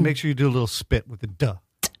 And make sure you do a little spit with the duh.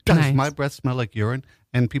 Does Nice. my breath smell like urine?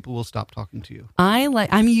 And people will stop talking to you.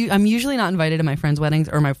 I'm usually not invited to my friends' weddings,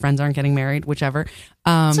 or my friends aren't getting married, whichever.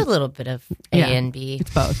 It's a little bit of A yeah. and B.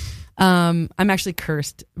 It's both. I'm actually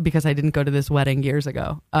cursed because I didn't go to this wedding years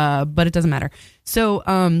ago. But it doesn't matter. So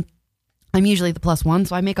I'm usually the plus one,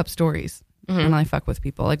 so I make up stories and I fuck with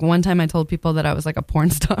people. Like one time I told people that I was like a porn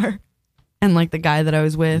star. And like the guy that I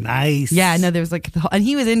was with. Nice. Yeah, no, there was like, and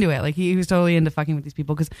he was into it. Like he was totally into fucking with these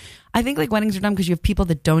people. Because I think like weddings are dumb because you have people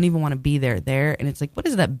that don't even want to be there. And it's like, what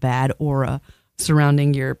is that bad aura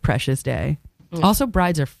surrounding your precious day? Also,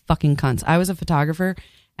 brides are fucking cunts. I was a photographer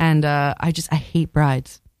and I hate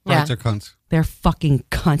brides. Brides are cunts. They're fucking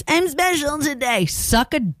cunts. I'm special today.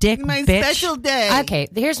 Suck a dick, bitch. day. Okay,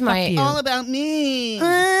 here's my. you. All about me.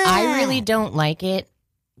 I really don't like it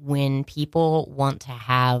when people want to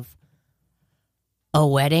have a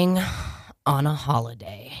wedding on a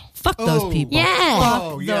holiday. Fuck those people. Yeah.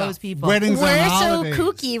 Fuck those people. Weddings on We're so holidays.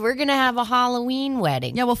 kooky. We're gonna have a Halloween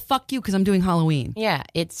wedding. Yeah, well, fuck you because I'm doing Halloween. Yeah,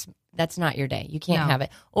 that's not your day. You can't No. have it.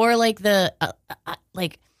 Or like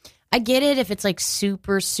I get it if it's like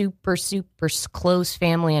super, super, super close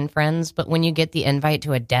family and friends, but when you get the invite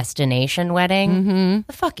to a destination wedding,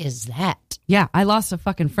 the fuck is that? Yeah, I lost a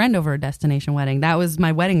fucking friend over a destination wedding. That was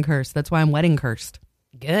my wedding curse. That's why I'm wedding cursed.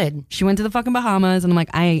 Good. She went to the fucking Bahamas, and I'm like,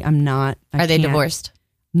 I'm not. I Are they can't. divorced?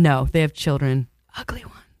 No, they have children. Ugly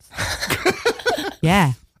ones.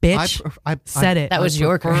 Yeah, bitch. I Said it. That was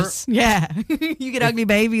your prefer- curse. Yeah, you get ugly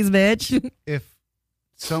babies, bitch.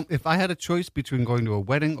 If I had a choice between going to a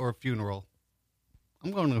wedding or a funeral,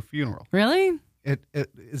 I'm going to a funeral. Really? It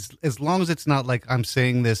as long as it's not like I'm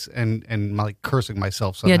saying this and like cursing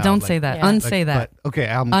myself somehow. Yeah, don't like- say that. Yeah. Unsay that. But, okay,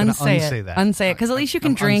 I'm going to Unsay unsay it. that. Unsay it. Because at least you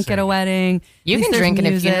can I'm drink at a unsaying it. wedding. You At least can there's drink at a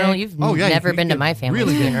music. funeral. You've Oh, yeah, never you been to get my family's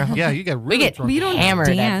really funeral. Yeah, you get really We get drunk. We don't hammered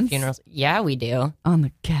dance. at funerals. Yeah, we do. On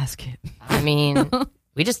the casket. I mean,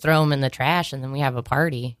 we just throw them in the trash and then we have a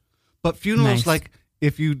party. But funerals, Nice. like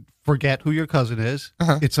if you forget who your cousin is,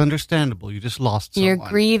 it's understandable. You just lost someone. You're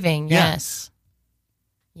grieving. Yeah.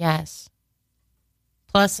 Yes.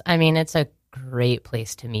 Plus, I mean, it's a great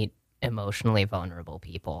place to meet emotionally vulnerable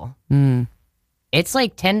people. Mm. It's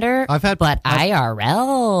like Tinder, I've had- but I've-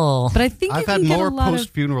 IRL. But I think I've you had can get more a lot post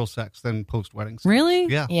of... funeral sex than post wedding sex. Really?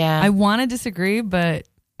 Yeah. Yeah. I want to disagree, but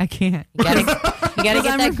I can't. You gotta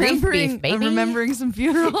get I'm that grief remembering, beef, baby. I'm remembering some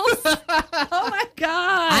funerals. Oh my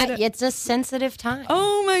god! It's a sensitive time.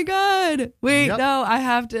 Oh my god! Wait, Yep. no, I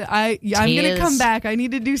have to. I'm gonna Tears. come back. I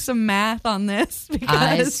need to do some math on this Eyes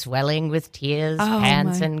because swelling with tears, Oh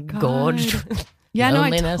pants my and God. gorged. yeah, no, I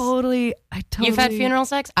loneliness. totally. You've had funeral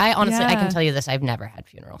sex? I honestly, I Yeah. can tell you this: I've never had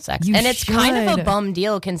funeral sex, You and it's kind of a should. bum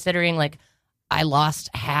deal considering like I lost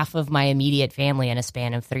half of my immediate family in a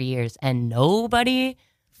span of 3 years, and nobody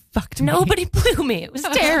Fucked me. blew me. It was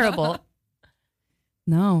terrible.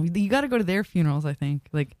 No, you got to go to their funerals. I think.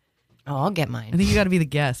 Like, Oh, I'll get I mine. think you got to be the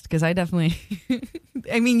guest because I definitely.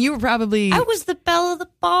 I mean, you were probably. I was the belle of the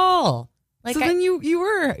ball. Like so then you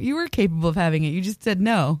were capable of having it. You just said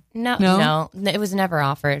no. no, it was never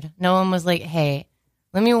offered. No one was like, "Hey,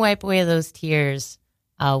 let me wipe away those tears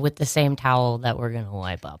with the same towel that we're gonna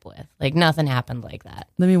wipe up with." Like nothing happened like that.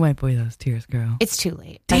 Let me wipe away those tears, girl. It's too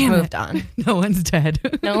late. Damn I've it. moved on. No one's dead.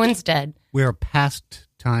 No one's dead. We are past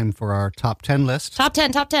time for our top 10 list. Top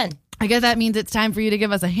 10, top 10. I guess that means it's time for you to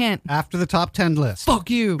give us a hint. After the top 10 list. Fuck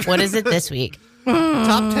you. What is it this week?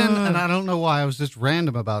 Top 10, and I don't know why I was just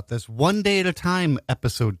random about this, one day at a time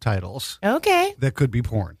episode titles Okay. that could be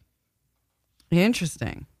porn.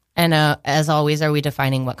 Interesting. And as always, are we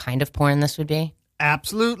defining what kind of porn this would be?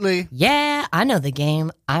 Absolutely. Yeah, I know the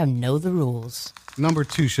game. I know the rules. Number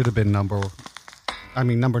 2 should have been number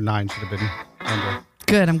 9 should have been number.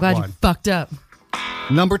 Good. I'm glad you One. fucked up.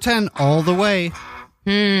 Number 10, All the Way.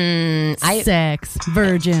 Sex.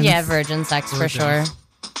 Virgins. Yeah, virgin sex for sure.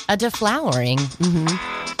 A deflowering.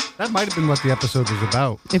 That might have been what the episode was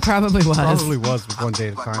about. It probably was. Probably was with one day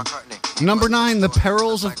at a time. Number 9, The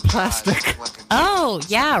Perils of Plastic. Oh,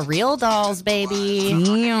 yeah, real dolls, baby.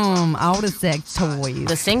 Damn. All the sex toys.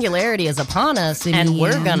 The singularity is upon us, and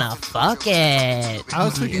we're gonna fuck it. I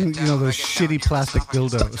was thinking, those shitty plastic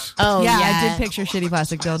dildos. Oh, yeah, yeah. I did picture shitty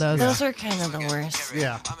plastic dildos. Those are kind of the worst.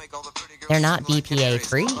 Yeah. They're not BPA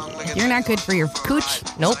free. You're not good for your cooch.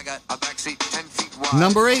 Nope.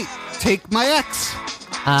 Number 8, Take My Ex.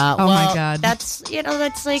 Oh my well, God. That's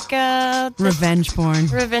like Revenge porn.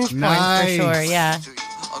 revenge porn Nice. for sure. Yeah.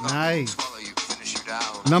 Nice.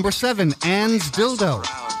 Number 7, Anne's Dildo.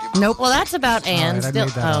 Nope. Well, that's about Anne's. I made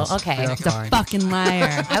that up. Okay. Yeah. He's a fucking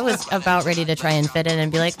liar. I was about ready to try and fit in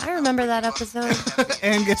and be like, I remember that episode.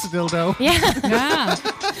 Anne gets a dildo. Yeah. Yeah.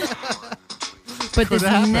 But this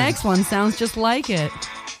happen. next one sounds just like it.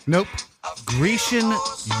 Nope. Grecian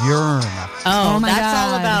Urn. Oh, my that's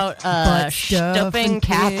God. all about Butt stuff stuffing and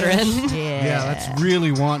Catherine. kiss. Yeah, that's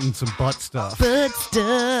really wanting some butt stuff. butt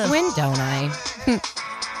stuff. When don't I?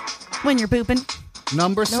 When you're pooping.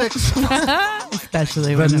 Number 6,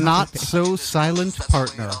 Especially The when I'm Not pooping. So Silent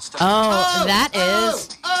Partner. Oh, that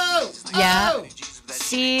is. Yeah.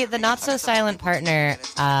 See, the not so silent partner,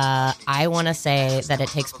 I want to say that it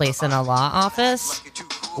takes place in a law office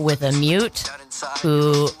with a mute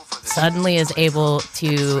who suddenly is able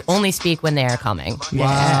to only speak when they are coming.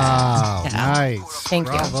 Wow. Yeah. Nice. Thank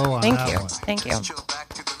you. Bravo on Thank that you. one. Thank you.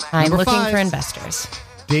 I'm Number looking 5. for investors.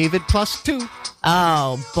 David plus 2.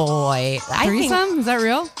 Oh boy. I think Threesome? Is that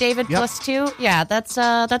real? David Yep. plus 2. Yeah, that's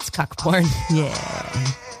cuck porn. Yeah.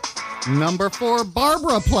 Number 4,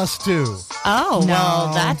 Barbara plus 2. Oh, No.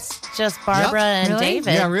 well, that's just Barbara and Really?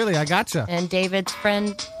 David. Yeah, really, I gotcha. And David's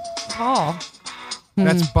friend Paul.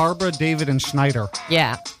 That's Barbara, David, and Schneider.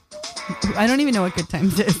 Yeah. I don't even know what Good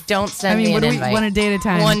Times is. Don't send I mean, me what an do we invite. one a day at a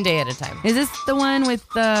time? One day at a time. Is this the one with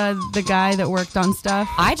the guy that worked on stuff?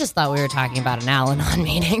 I just thought we were talking about an Al-Anon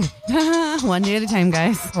meeting. One day at a time,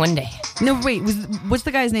 guys. One day. No, wait. What's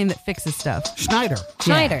the guy's name that fixes stuff? Schneider.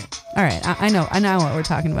 Schneider. All right, I know what we're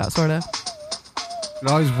talking about, sort of. He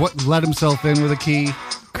always let himself in with a key.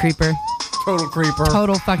 Creeper. Total creeper.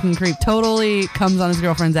 Total fucking creep. Totally comes on his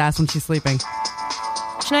girlfriend's ass when she's sleeping.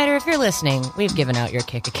 Schneider, if you're listening, we've given out your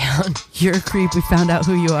kick account. You're a creep. We found out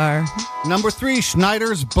who you are. Number 3,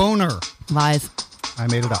 Schneider's boner. Lies. I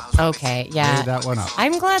made it up. Okay, yeah. Made that one up.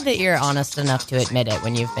 I'm glad that you're honest enough to admit it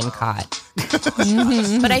when you've been caught.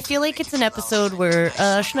 But I feel like it's an episode where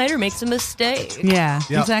Schneider makes a mistake. Yeah,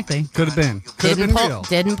 Yep. exactly. Could have been. Could have been real.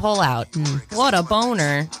 Didn't pull out. What a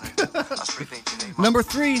boner. Number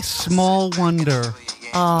 3, Small Wonder.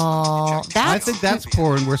 Oh, I that's, think that's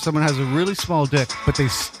porn where someone has a really small dick, but they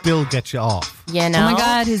still get you off. you know. Oh my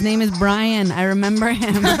God, his name is Brian. I remember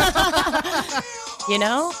him. You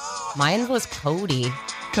know, mine was Cody.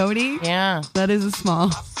 Cody? Yeah. That is a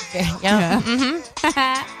small. Yeah.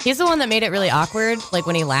 He's the one that made it really awkward, like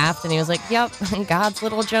when he laughed and he was like, yep, God's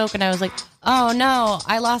little joke. And I was like, oh no,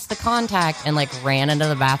 I lost the contact, and like ran into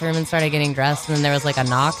the bathroom and started getting dressed. And then there was like a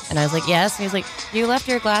knock and I was like, yes. And he was like, you left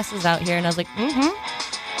your glasses out here. And I was like,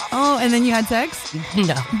 Oh, and then you had sex?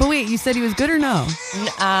 no. But wait, you said he was good or no?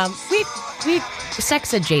 We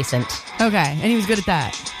sex adjacent. Okay, and he was good at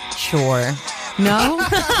that. Sure. No?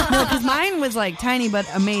 No, because mine was like tiny but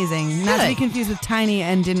amazing. Not to be Good. confused with tiny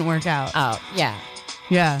and didn't work out. Oh, yeah.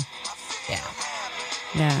 Yeah. Yeah.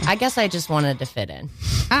 Yeah. I guess I just wanted to fit in.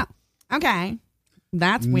 Oh, okay.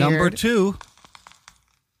 That's weird. Number 2,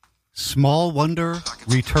 Small Wonder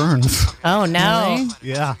returns. Oh, no. Really?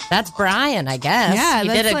 Yeah. That's Brian, I guess. Yeah, he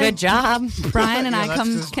that's did a like- good job. Brian and Yeah, I that's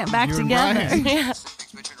just came back you and together. Brian. Yeah.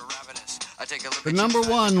 The number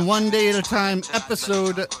 1, One Day at a Time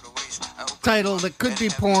episode title that could be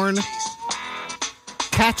porn.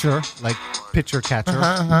 Catcher, like pitcher catcher.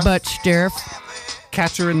 But Sturf.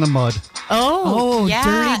 Catcher in the Mud. Oh, yeah.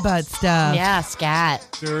 dirty butt stuff. Yeah, scat.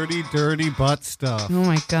 Dirty, dirty butt stuff. Oh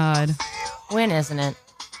my God. When isn't it?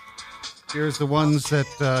 Here's the ones that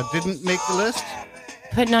didn't make the list.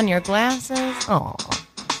 Putting on your glasses? Oh.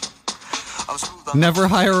 Never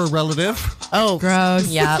hire a relative. Oh, Gross.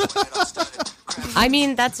 Yeah. I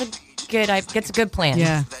mean, it's a good plan.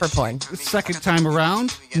 Yeah. For porn. Second time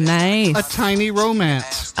around, Nice. a tiny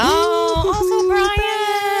romance. Oh, also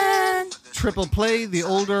Brian. Triple play, The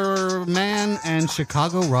Older Man, and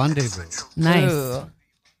Chicago Rendezvous. Nice. Ooh.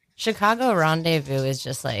 Chicago Rendezvous is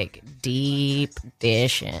just like deep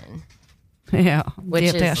dishing. Yeah. Which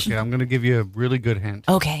Deep is- dish. Okay, I'm going to give you a really good hint.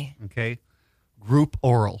 Okay. Okay? Group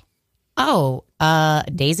oral. Oh,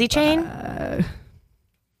 daisy chain? Fuck.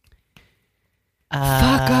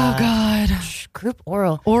 Oh God. Group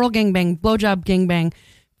oral. Oral gangbang. Blowjob gangbang.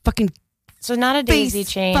 Fucking So not a daisy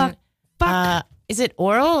face. chain. Fuck. Is it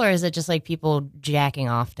oral or is it just like people jacking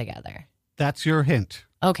off together? That's your hint.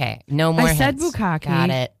 Okay, no more I said hints. bukkake.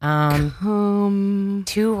 Got it.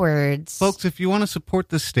 2 words. Folks, if you want to support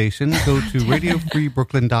this station, go to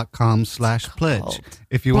radiofreebrooklyn.com/pledge.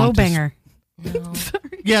 If you want to... blowbanger. No.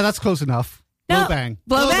 Yeah, that's close enough. No. Blowbang.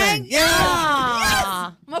 Blowbang? Yeah.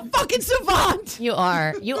 Ah, I'm a fucking savant. you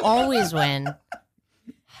are. You always win.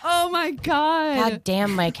 Oh my God. God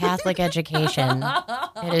damn my Catholic education.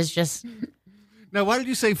 It is just Now, why did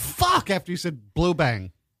you say fuck after you said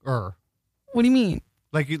blowbang? What do you mean?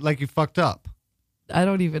 Like you fucked up. I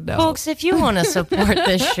don't even know. folks, if you want to support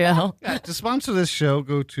this show, Yeah, to sponsor this show,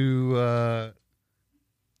 go to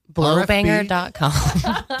blowbanger.com.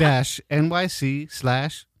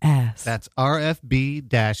 RFB-NYC/ Ass. that's RFB-NYC/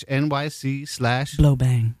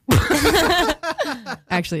 Blowbang.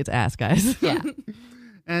 Actually, it's ass, guys. Yeah.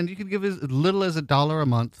 and you can give as little as $1 a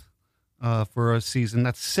month for a season.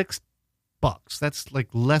 That's $6. That's like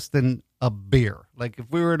less than a beer. Like if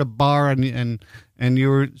we were at a bar and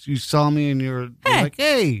you saw me and you're Hey. like,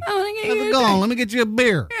 hey, I want to get how's you it a going? drink. Let me get you a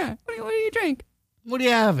beer. Yeah. What do you drink? What are you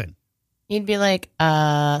having? You'd be like,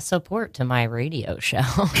 support to my radio show.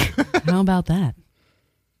 How about that?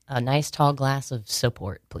 A nice tall glass of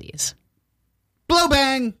support, please.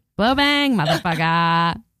 Blowbang. Blowbang,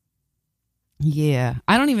 motherfucker. Yeah.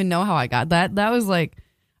 I don't even know how I got that. That was like,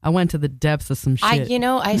 I went to the depths of some shit.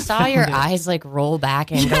 I saw your eyes like roll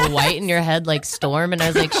back and go white in your head like Storm, and I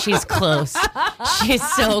was like, she's close. She's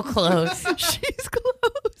so close. She's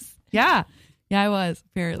close. Yeah. Yeah, I was,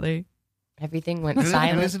 apparently. Everything went Isn't it-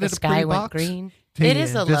 silent. isn't The it a sky pretty went box? green. Take It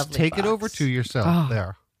is a Just lovely take it box. over to yourself Oh.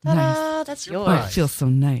 there. Ta-da, that's Oh, yours. it feels so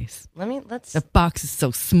nice. Let's The box is so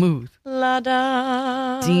smooth. la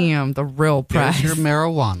da. Damn, the real price. There's your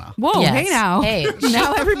marijuana. Whoa, Yes. hey now. Hey.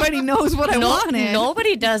 Now everybody knows what I wanted.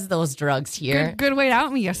 Nobody does those drugs here. Good way to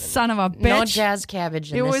out me, you son of a bitch. No jazz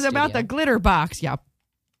cabbage in It this was about the studio. glitter box, you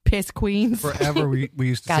piss queens. Forever we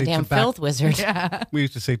used to Goddamn say tobacco. filth wizard. Yeah. We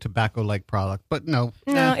used to say tobacco-like product, but no.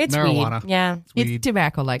 No, it's marijuana. weed. Yeah. Weed. It's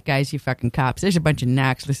tobacco like guys, you fucking cops. There's a bunch of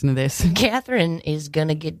knacks. Listen to this. Catherine is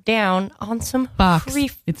gonna get down on some Box. free.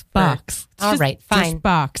 It's box. It's All right, fine. Just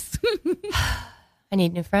box. I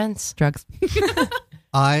need new friends. Drugs.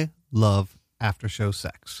 I love after-show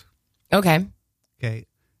sex. Okay, Okay,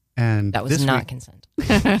 and that was this not week, consent.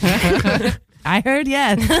 I heard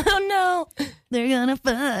yes. Oh no. They're gonna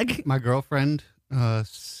fuck. my girlfriend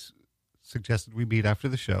suggested we meet after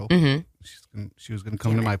the show. Mm-hmm. She was going to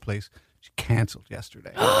come to my place. She canceled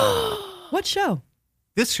yesterday. What show?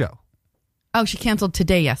 This show. Oh, she canceled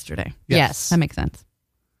today, yesterday. Yes. That makes sense.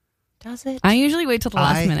 Does it? I usually wait till the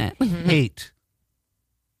last I minute. hate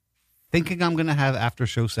thinking I'm going to have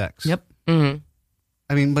after-show sex. Yep. Mm-hmm.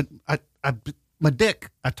 I mean, but my dick.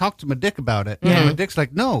 I talked to my dick about it. Yeah. And my dick's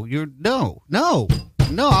like, no, no.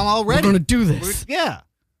 I'm all ready. We're gonna do this. Yeah.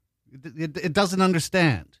 It doesn't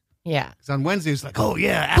understand. Yeah. Because on Wednesday, it's like, oh,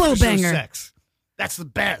 yeah, after-show Blowbanger. sex. That's the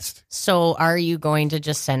best. So, are you going to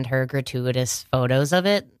just send her gratuitous photos of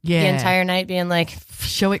it Yeah. the entire night, being like,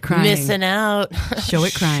 Show it crying. missing out? Show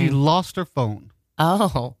it She crying. lost her phone.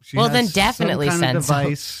 Oh, She well, has then definitely some kind send of some.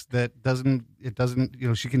 device that doesn't,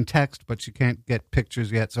 she can text, but she can't get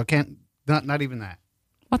pictures yet. So I can't, not even that.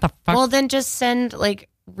 What the fuck? Well, then just send like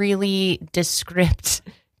really descript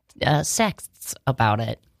sexts about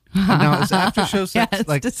it. Now, is after show sex yes,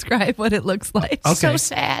 like, describe what it looks like. Okay. So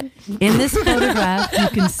sad. In this photograph, you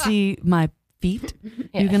can see my feet. You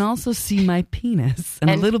Yes. can also see my penis and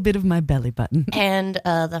a And- little bit of my belly button. And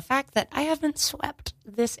the fact that I haven't swept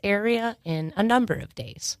this area in a number of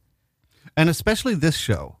days. and especially this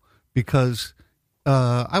show, because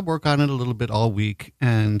I work on it a little bit all week.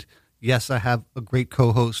 And yes, I have a great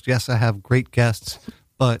co-host. Yes, I have great guests.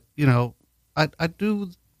 But, I do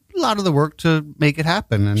a lot of the work to make it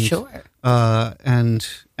happen. And, Sure. And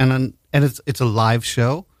it's a live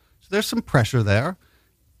show. So there's some pressure there.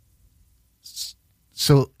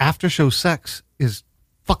 So after show sex is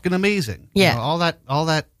fucking amazing. Yeah. All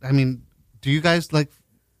that, I mean, do you guys like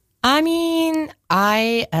I mean,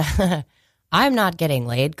 I'm not getting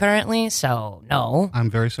laid currently, so no. I'm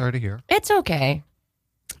very sorry to hear. It's okay.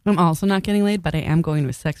 I'm also not getting laid, but I am going to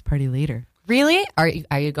a sex party later. Really?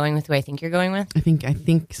 Are you going with who I think you're going with? I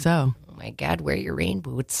think so. Oh my God, wear your rain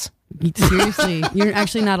boots. Seriously, you're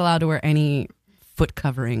actually not allowed to wear any foot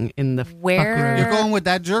covering in the Where- fuck room. You're going with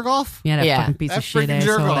that jerk off? Yeah, that Yeah. fucking piece That of shit freaking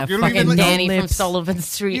asshole. jerk-off. That You don't fucking even Fucking like no Danny from lips. Sullivan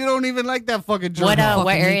Street. You don't even like that fucking jerk What off. what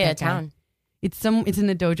Fucking area hate of that guy. town? It's in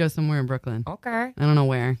a dojo somewhere in Brooklyn. Okay. I don't know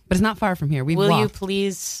where, but it's not far from here. We Will you walked.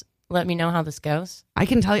 please let me know how this goes? I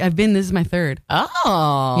can tell you, this is my third.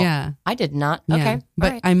 Oh. Yeah. I did not. Yeah. Okay. But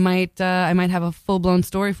All right. I might have a full blown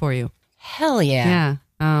story for you. Hell yeah.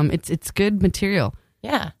 Yeah. It's good material.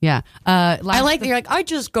 Yeah. Yeah. I like that you're like, I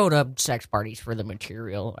just go to sex parties for the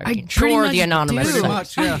material. I can pretty sure much the anonymous. do. Pretty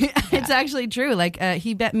much, yeah. It's actually true. Like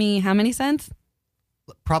he bet me how many cents?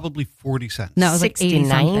 Probably 40 cents. No, it was like 80 69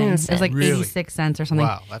 something. It was like Really? 86 cents or something.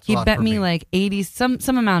 Wow, that's a he lot bet for me me. like 80 some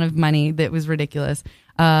amount of money that was ridiculous.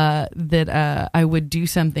 That I would do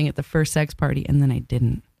something at the first sex party, and then I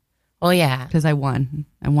didn't Well, yeah. because I won.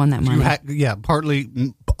 I won that money. Partly,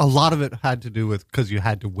 a lot of it had to do with because you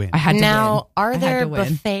had to win. I had to Now, win. I are had there to win.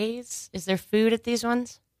 buffets? Is there food at these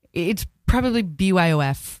ones? It's probably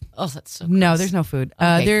BYOF. Oh, that's so No, gross. there's no food.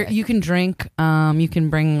 Okay, there good. you can drink. You can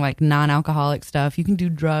bring like non-alcoholic stuff. You can do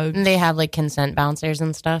drugs. And they have like consent bouncers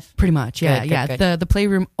and stuff. Pretty much, yeah, Good, yeah. good. The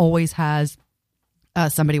playroom always has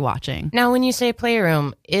somebody watching. Now, when you say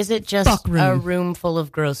playroom, is it just Fuck room. a room full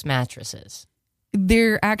of gross mattresses?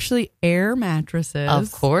 They're actually air mattresses.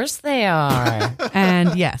 Of course they are.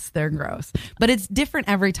 And yes, they're gross. But it's different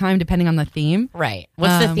every time depending on the theme. Right.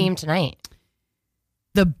 What's the Um, theme tonight?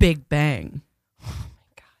 The Big Bang. Oh my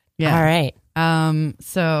god. Yeah. All right.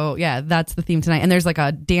 So yeah, that's the theme tonight. And there's like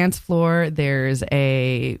a dance floor, there's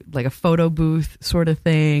a photo booth sort of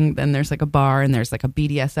thing, then there's like a bar, and there's like a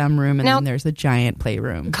BDSM room, and Now- then there's a giant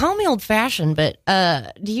playroom. Call me old fashioned, but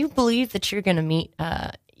do you believe that you're going to meet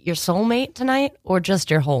your soulmate tonight or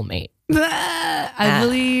just your whole mate? I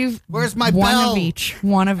believe Where's my one bell? of each.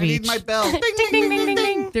 One of I each. need my bell. Ding, ding, ding, ding, ding,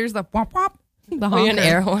 ding. There's the whop whop. The Oh, you an honker.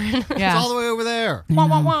 air horn? It's Yeah. all the way over there. Wah,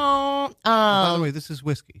 wah, wah. By the way, this is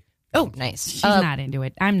whiskey. Oh, nice. She's not into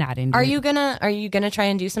it. I'm not into Are it. you gonna try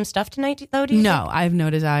and do some stuff tonight though? Do you No, I have no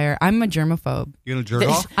desire. I'm a germaphobe. You gonna jerk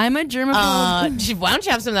off? I'm a germaphobe. Why don't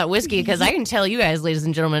you have some of that whiskey? Because I can tell you guys, ladies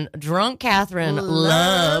and gentlemen, drunk Catherine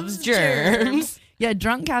loves germs. Yeah,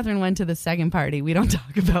 drunk Catherine went to the second party. We don't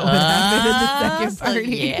talk about what happened at the second So,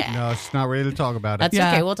 party. yeah. No, she's not ready to talk about it. That's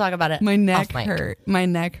Yeah. okay. We'll talk about it. My neck off mic. hurt. My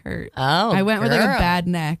neck hurt. Oh, I went with like a girl. bad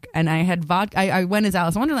neck, and I had vodka. I went as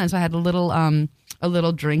Alice in Wonderland, so I had a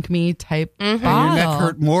little drink me type Mm-hmm. bottle. And your neck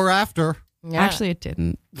hurt more after. Yeah. Actually, it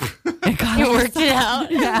didn't. It got You worked it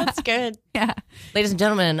out. Yeah. That's good. Yeah. Ladies and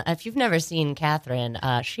gentlemen, if you've never seen Catherine,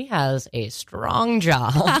 she has a strong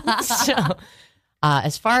jaw. So,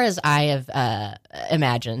 as far as I have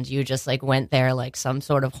imagined, you just like went there like some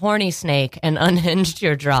sort of horny snake and unhinged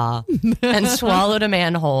your jaw and swallowed a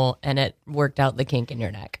manhole, and it worked out the kink in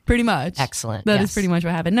your neck. Pretty much. Excellent. That is Yes. pretty much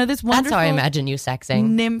what happened. No, this wonderful That's how I imagine you sexing.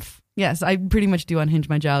 nymph. Yes, I pretty much do unhinge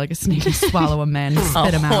my jaw like a snake and swallow a man and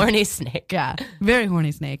spit A him out. horny snake. Yeah, very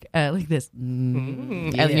horny snake. Like this.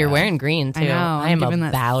 And Yeah. you're wearing green too. I know. I am giving that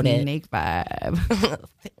about it. snake vibe.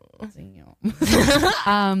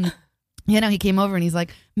 You know, he came over and he's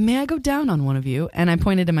like, "May I go down on one of you?" And I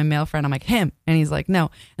pointed to my male friend. I'm like, "Him." And he's like,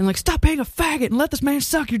 "No." And like, "Stop being a faggot and let this man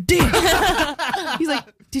suck your dick." He's like,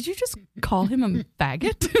 "Did you just call him a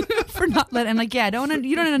faggot for not letting?" I'm like, "Yeah,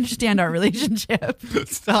 you don't understand our relationship."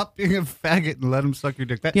 Stop being a faggot and let him suck your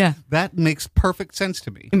dick. Yeah. That makes perfect sense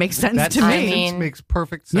to me. It makes sense That to me. I mean- makes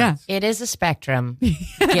perfect Yeah. sense. It is a spectrum.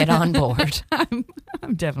 Get on board. I'm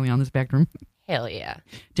definitely on the spectrum, Hell yeah.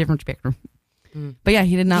 different spectrum. But yeah,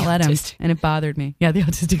 he did not The let him, autistic. and it bothered me. Yeah, the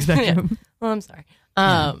autistic spectrum. Well, I'm sorry.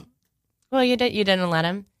 Well, you didn't let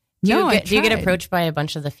him. Do No, I do you get tried. approached by a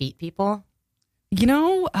bunch of the feet people? You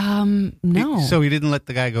know, no. So he didn't let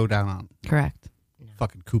the guy go down on Correct.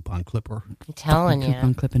 fucking coupon clipper. I'm telling you,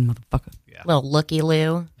 Coupon clipping motherfucker. little looky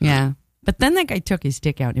loo, Yeah. But then that guy took his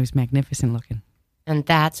dick out. And it was magnificent looking. and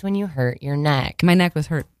that's when you hurt your neck. My neck was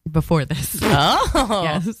hurt before this. Oh,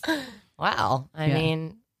 Yes. wow. I Yeah.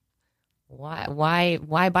 mean,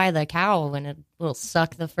 why buy the cow when it will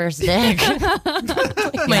suck the first dick?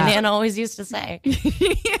 Like my Yeah. nana always used to say.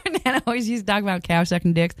 Nana always used to talk about cow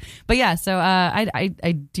sucking dicks. But yeah, so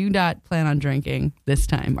I do not plan on drinking this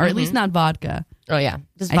time, or at least not vodka. Oh yeah.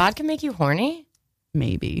 Does vodka make you horny?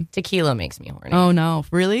 Maybe. Tequila makes me horny. Oh no,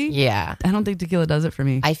 really? Yeah. I don't think tequila does it for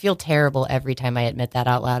me. I feel terrible every time I admit that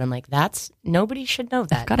out loud. I'm like, nobody should know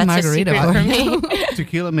that. got a That's margarita secret for for me.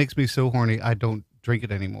 Tequila makes me so horny I don't drink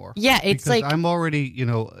it anymore. Yeah, it's because like I'm already,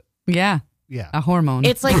 Yeah. yeah. A hormone.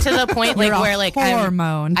 it's like to the point like You're a where like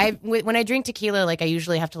hormone. when I drink tequila, like I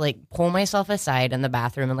usually have to like pull myself aside in the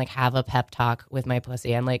bathroom and like have a pep talk with my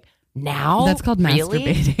pussy. I'm like, now That's called really?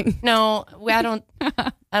 masturbating. No, I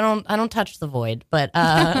don't touch the void, but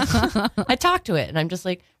I talk to it, and I'm just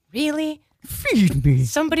like, really? Feed me.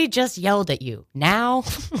 Somebody just yelled at you. Now,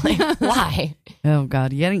 like, why? Oh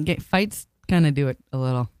God, you didn't get fights. Kind of do it a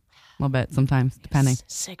little bit sometimes, depending.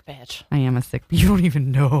 Sick bitch. I am a sick. You don't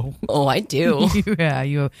even know. Oh, I do. Yeah,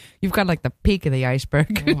 you've got like the peak of the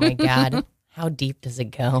iceberg. Oh my God, how deep does it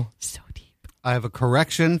go? So deep. I have a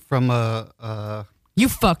correction from a You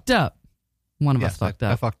fucked up. One of us yes, fucked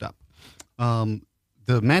I up. fucked up.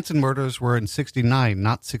 The Manson murders were in 69,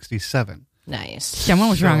 not 67. Nice. Someone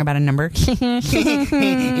was wrong about a number. Do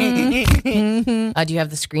you have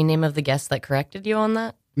the screen name of the guest that corrected you on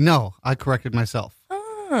that? No, I corrected myself.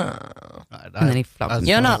 And then he flopped.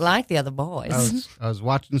 You're not like the other boys. I was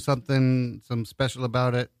watching some special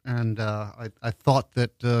about it, and I thought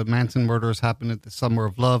that Manson murders happened at the Summer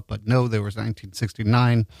of Love, but no, there was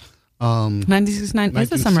 1969. 1969 is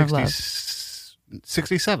the Summer of Love.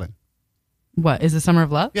 67. What is the Summer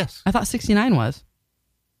of Love? Yes. I thought 69 was.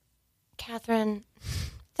 Catherine,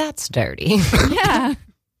 that's dirty. Yeah.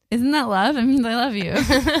 Isn't that love? I mean, they love you.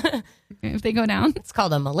 If they go down. It's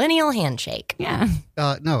called a millennial handshake. Yeah.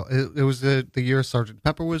 No, it was the year Sgt.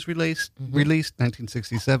 Pepper was released,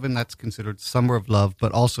 1967. That's considered Summer of Love,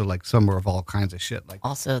 but also like Summer of all kinds of shit. Like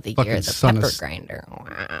Also the fucking year the son pepper of- grinder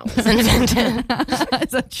was invented.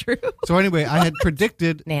 Is that true? So anyway, I had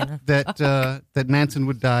predicted Nana. that Manson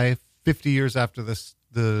would die 50 years after this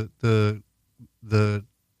the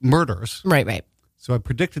murders. Right. So I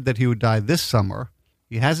predicted that he would die this summer.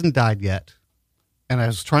 He hasn't died yet, and I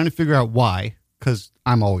was trying to figure out why, because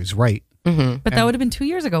I'm always right. But that would have been 2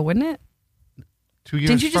 years ago, wouldn't it? 2 years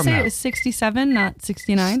Didn't you just from say now. it was 67, not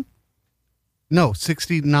 69? No,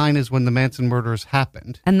 69 is when the Manson murders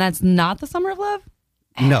happened. And that's not the Summer of Love?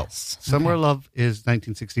 No, Summer of Love is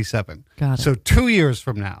 1967. Got it. So 2 years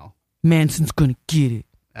from now, Manson's going to get it.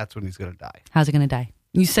 that's when he's going to die. How's he going to die?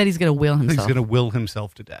 You said he's going to will himself. He's going to will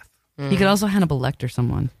himself to death He could also Hannibal Lecter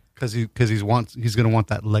someone. because he's going to want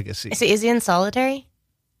that legacy. Is he in solitary?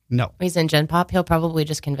 No, He's in Gen Pop. He'll probably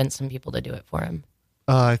just convince some people to do it for him.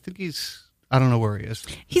 I think I don't know where he is.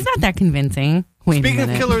 He's not that convincing. Wait Speaking a of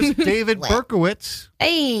minute. killers, David Berkowitz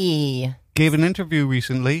Hey. gave an interview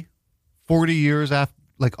recently, 40 years after,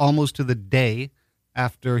 like almost to the day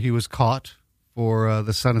after he was caught for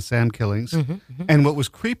the Son of Sam killings. And what was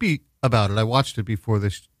creepy about it, I watched it before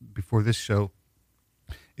this show,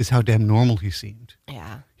 is how damn normal he seemed.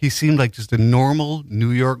 Yeah. He seemed like just a normal New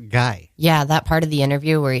York guy. Yeah, that part of the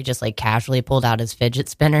interview where he just like casually pulled out his fidget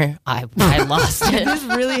spinner, I lost Did it. this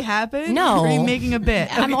really happen? No. Or are you making a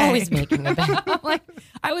bit? I'm Okay. always making a bet. I'm like,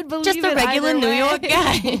 I would believe Just a it regular either New way. York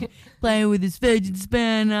guy. Playing with his fidget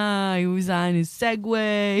spinner. He was on his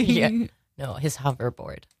Segway. Yeah. No, his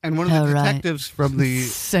hoverboard. And one of the Oh, right. detectives from the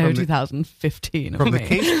So from the, 2015. from the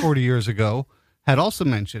okay. case 40 years ago had also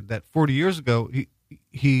mentioned that 40 years ago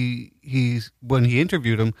he when he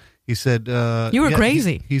interviewed him, he said You were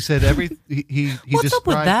crazy. He said he What's up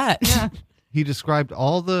with described- that? Yeah. He described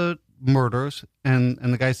all the murders, and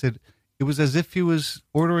the guy said it was as if he was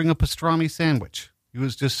ordering a pastrami sandwich. He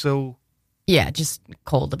was just so Yeah, just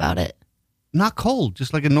cold about it. not cold,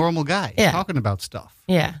 just like a normal guy Yeah. talking about stuff.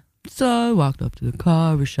 Yeah. So I walked up to the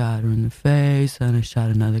car, I shot her in the face, and I shot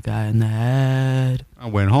another guy in the head. I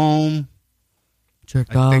went home.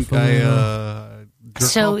 Jerked I off think a I little. jerked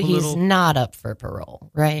So off a he's little. not up for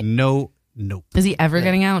parole, right? Nope. Is he ever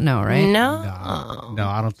getting out? No, right? No. No,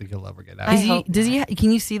 I don't think he'll ever get out. I Is he? hope Does he?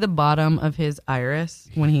 Can you see the bottom of his iris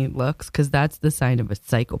when he looks? Because that's the sign of a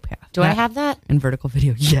psychopath. Do I have that? in vertical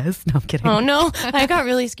video? Yes. No, I'm kidding. Oh no. I got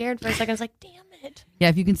really scared for a second. I was like, damn it. Yeah,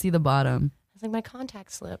 if you can see the bottom. It's like my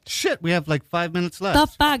contact slipped. Shit, we have like 5 minutes left. The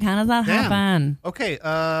fuck? How does that Damn. happen? Okay,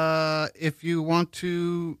 if you want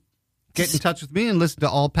to get in touch with me and listen to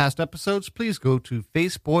all past episodes, please go to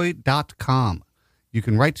faceboy.com. You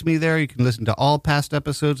can write to me there. You can listen to all past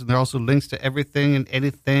episodes, and there are also links to everything and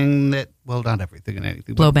anything that, well, not everything and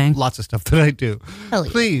anything, Blow but bang. lots of stuff that I do. Hell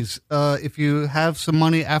yeah. Please, if you have some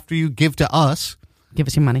money after you give to us, Give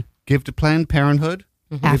us your money. give to Planned Parenthood,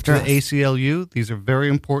 give After to us. the ACLU. These are very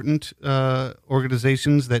important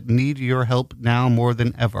organizations that need your help now more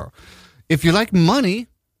than ever. If you like money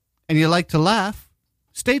and you like to laugh,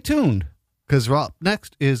 stay tuned, because up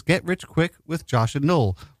next is Get Rich Quick with Josh and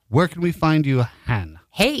Noel. Where can we find you, Han?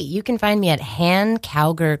 Hey, you can find me at Han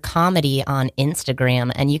Cowger Comedy on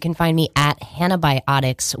Instagram, and you can find me at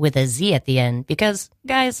Hannabiotics with a Z at the end because,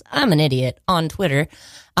 guys, I'm an idiot on Twitter.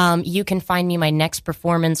 You can find me. My next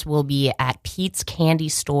performance will be at Pete's Candy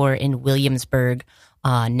Store in Williamsburg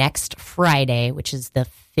next Friday, which is the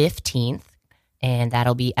 15th, and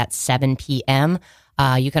that'll be at 7 p.m.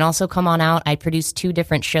 You can also come on out. I produce 2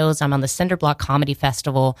 different shows. I'm on the Cinderblock Comedy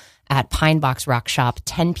Festival at Pine Box Rock Shop,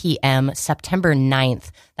 10 p.m. September 9th.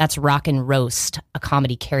 That's Rock and Roast, a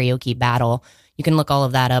comedy karaoke battle. You can look all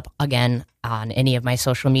of that up, again, on any of my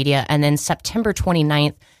social media. And then September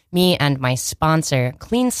 29th, me and my sponsor,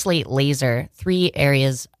 Clean Slate Laser, 3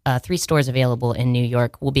 stores available in New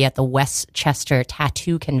York, will be at the Westchester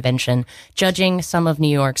Tattoo Convention, judging some of New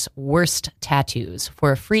York's worst tattoos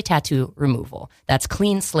for a free tattoo removal. That's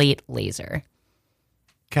Clean Slate Laser.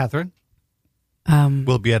 Catherine?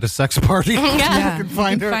 We'll be at a sex party. Yeah, You can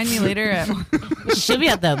find her. Find me later at. She'll be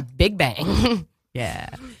at the Big Bang. Yeah.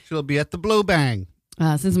 She'll be at the Blow Bang.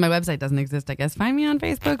 Since my website doesn't exist, I guess find me on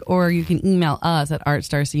Facebook, or you can email us at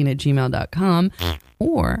artstarcene@gmail.com,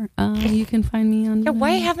 or you can find me on.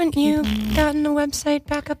 Why haven't you gotten the website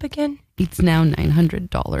back up again? It's now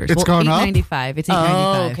 $900. It's gone up? $895. It's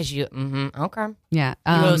 $895. Oh, because you. Okay. Yeah.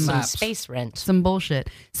 You owe some Maps. space rent. Some bullshit.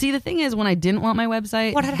 See, the thing is, when I didn't want my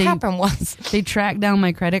website, What had happened was. they tracked down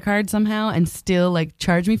my credit card somehow and still like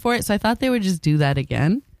charged me for it. So I thought they would just do that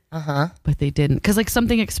again. But they didn't, because like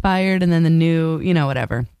something expired and then the new,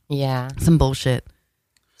 whatever, Yeah. some bullshit.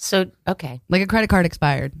 So, okay. Like a credit card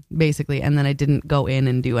expired basically, and then I didn't go in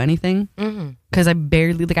and do anything because I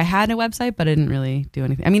barely, like, I had a website but I didn't really do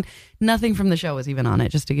anything. I mean, nothing from the show was even on it,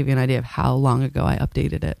 just to give you an idea of how long ago I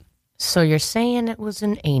updated it. So you're saying it was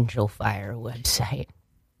an Angel Fire website?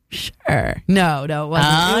 Sure. No, it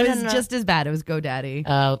wasn't. It was no. just as bad. It was GoDaddy.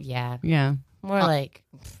 Oh, yeah. Yeah. More like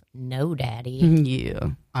No Daddy. Yeah.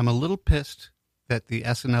 I'm a little pissed that the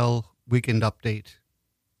SNL Weekend Update,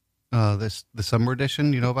 the summer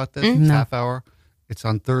edition, you know about this? It's No. half hour. It's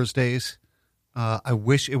on Thursdays. I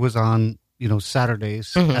wish it was on,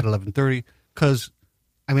 Saturdays at 11:30, because,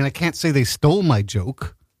 I mean, I can't say they stole my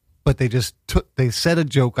joke, but they said a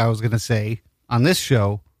joke I was going to say on this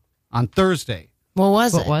show on Thursday. What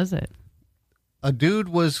was What it? was it? A dude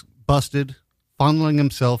was busted fondling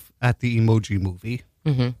himself at the Emoji Movie.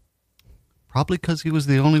 Mm-hmm. Probably because he was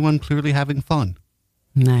the only one clearly having fun.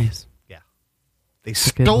 Nice. They good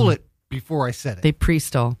stole one. it before I said it. They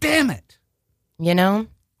pre-stole. Damn it! You know,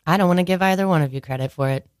 I don't want to give either one of you credit for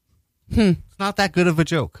it. It's not that good of a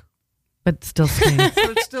joke. But still stings. But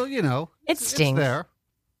it's still, It it's stings. there.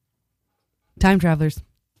 Time travelers.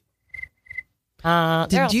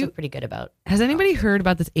 They're also you- pretty good about. Has anybody heard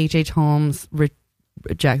about this H.H. Holmes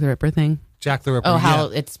Jack the Ripper thing? Jack the Ripper. Oh, how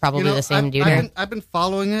yeah. it's probably the same dude. I've been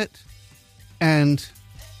following it, and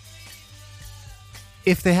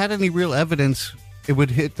if they had any real evidence, it would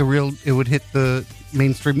hit the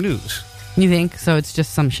mainstream news. You think? So it's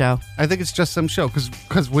just some show. I think it's just some show,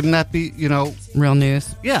 because wouldn't that be, Real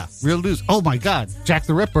news. yeah, real news. Oh my God, Jack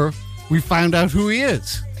the Ripper, we found out who he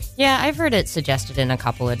is. Yeah, I've heard it suggested in a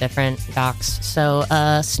couple of different docs. So,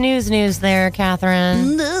 snooze news there,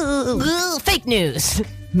 Catherine. Ugh, fake news.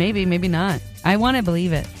 Maybe, maybe not. I want to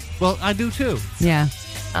believe it. Well, I do too. Yeah.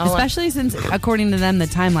 Oh, Especially since, according to them, the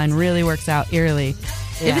timeline really works out eerily.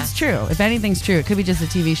 If Yeah. it's true, if anything's true, it could be just a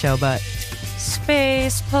TV show, but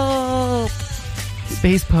Space Pope.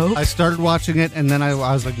 Space Pope? I started watching it, and then I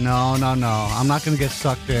was like, no. I'm not going to get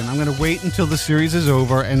sucked in. I'm going to wait until the series is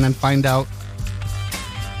over and then find out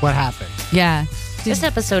what happened. Yeah. This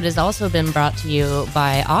episode has also been brought to you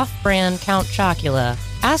by off-brand Count Chocula.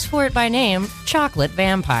 Ask for it by name, Chocolate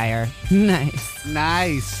Vampire. Nice.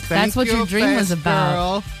 Nice. That's what your dream was about.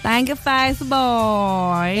 Girl. Thank you, Face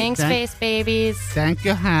Boy. Thanks, Space Babies. Thank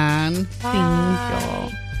you, Han.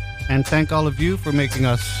 Thank you. And thank all of you for making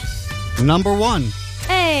us number one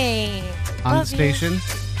Hey. on love the you. station.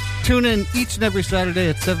 Tune in each and every Saturday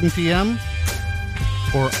at 7 p.m.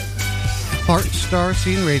 for Fart Star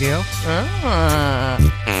Scene Radio.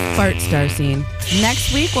 Fart Star Scene.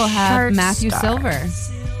 Next week we'll have Fart Matthew Star. Silver.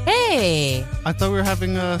 Hey. I thought we were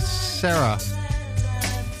having Sarah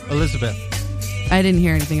Elizabeth. I didn't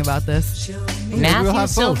hear anything about this. Maybe Matthew we'll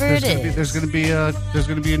have both. Silver it There's is. going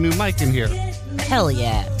to be a new mic in here. Hell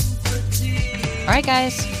yeah. All right,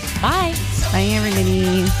 guys. Bye. Bye,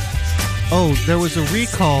 everybody. Oh, there was a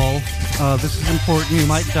recall. This is important. You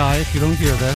might die if you don't hear this.